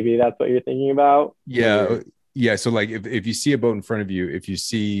it, maybe that's what you're thinking about? Yeah. So like if you see a boat in front of you, if you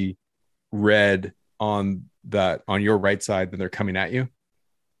see red on your right side, then they're coming at you.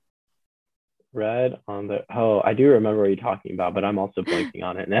 Red on the I do remember what you're talking about, but I'm also blanking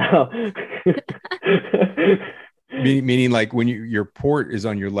on it now. Meaning like when your port is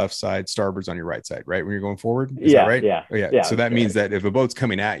on your left side, starboard's on your right side, right? When you're going forward, is that right? Yeah. Oh, yeah. So that means that if a boat's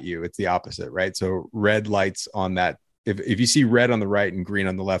coming at you, it's the opposite, right? So red lights on that. If you see red on the right and green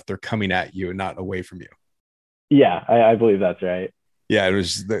on the left, they're coming at you and not away from you. Yeah, I believe that's right. Yeah, it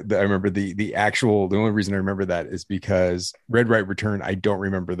was. I remember the only reason I remember that is because red right return. I don't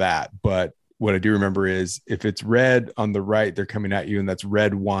remember that, but what I do remember is if it's red on the right, they're coming at you, and that's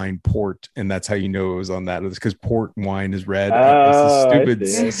red wine port, and that's how you know it was on that. It's because port wine is red. It's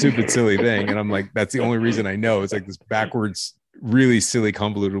a stupid, silly thing, and I'm like, that's the only reason I know. It's like this backwards, really silly,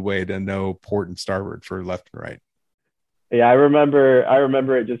 convoluted way to know port and starboard for left and right. Yeah, I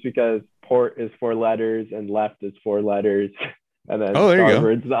remember it just because port is 4 letters and left is 4 letters. And then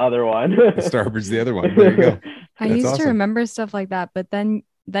starboard's the other one. Starboard's the other one. There you go. I used to remember stuff like that, but then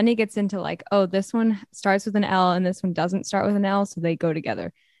he gets into like, oh, this one starts with an L and this one doesn't start with an L, so they go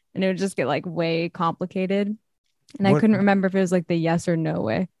together. And it would just get like way complicated. And I couldn't remember if it was like the yes or no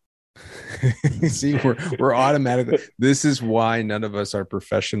way. See, we're automatically. This is why none of us are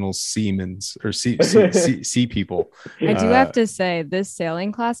professional seamen or sea people. I do have to say, this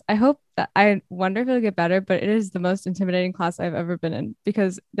sailing class, I wonder if it'll get better, but it is the most intimidating class I've ever been in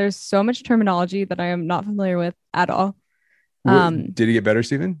because there's so much terminology that I am not familiar with at all. Did it get better,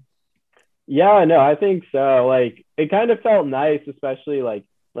 Stephen? Yeah, no, I think so. Like, it kind of felt nice, especially like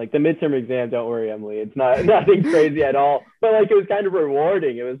the midterm exam. Don't worry, Emily, it's nothing crazy at all. But like, it was kind of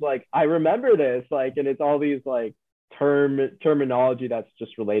rewarding. It was like, I remember this, like, and it's all these like terminology that's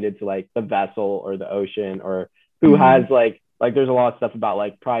just related to like the vessel or the ocean or who has like there's a lot of stuff about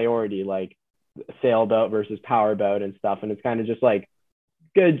like priority, like sailboat versus powerboat and stuff. And it's kind of just like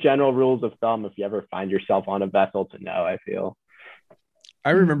good general rules of thumb if you ever find yourself on a vessel to know, I feel.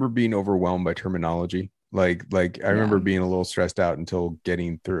 I remember being overwhelmed by terminology. Like I remember being a little stressed out until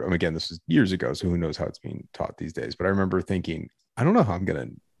getting through. And again, this was years ago, so who knows how it's being taught these days. But I remember thinking, I don't know how I'm going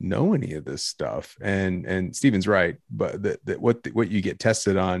to know any of this stuff. And Stephen's right, but what you get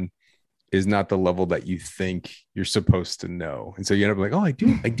tested on is not the level that you think you're supposed to know. And so you end up like, oh, I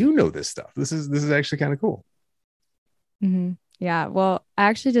do know this stuff. This is actually kind of cool. Mm-hmm. Yeah. Well, I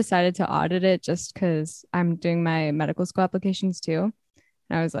actually decided to audit it just because I'm doing my medical school applications too.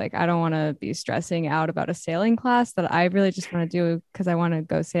 And I was like, I don't want to be stressing out about a sailing class that I really just want to do because I want to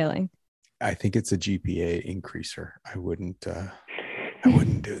go sailing. I think it's a GPA increaser. I wouldn't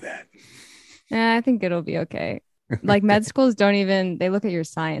do that. I think it'll be okay. Like med schools they look at your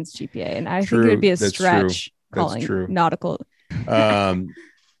science GPA, and I think it would be a stretch calling nautical.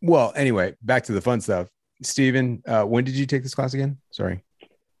 Well, anyway, back to the fun stuff. Stephen, when did you take this class again? Sorry.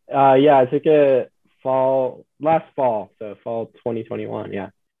 Yeah, I took it last fall, so fall 2021. Yeah.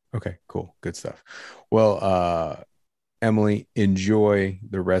 Okay, cool, good stuff. Well, Emily, enjoy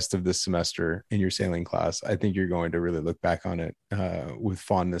the rest of this semester in your sailing class. I think you're going to really look back on it with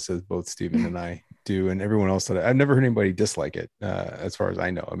fondness, as both Stephen and I do, and everyone else that I've never heard anybody dislike it, as far as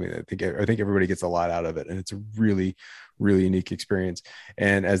I know. I mean, I think everybody gets a lot out of it, and it's a really, really unique experience.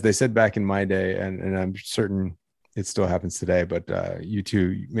 And as they said back in my day, and I'm certain it still happens today, but you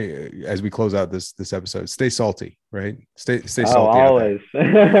two, as we close out this episode, stay salty, right? Stay salty. Always.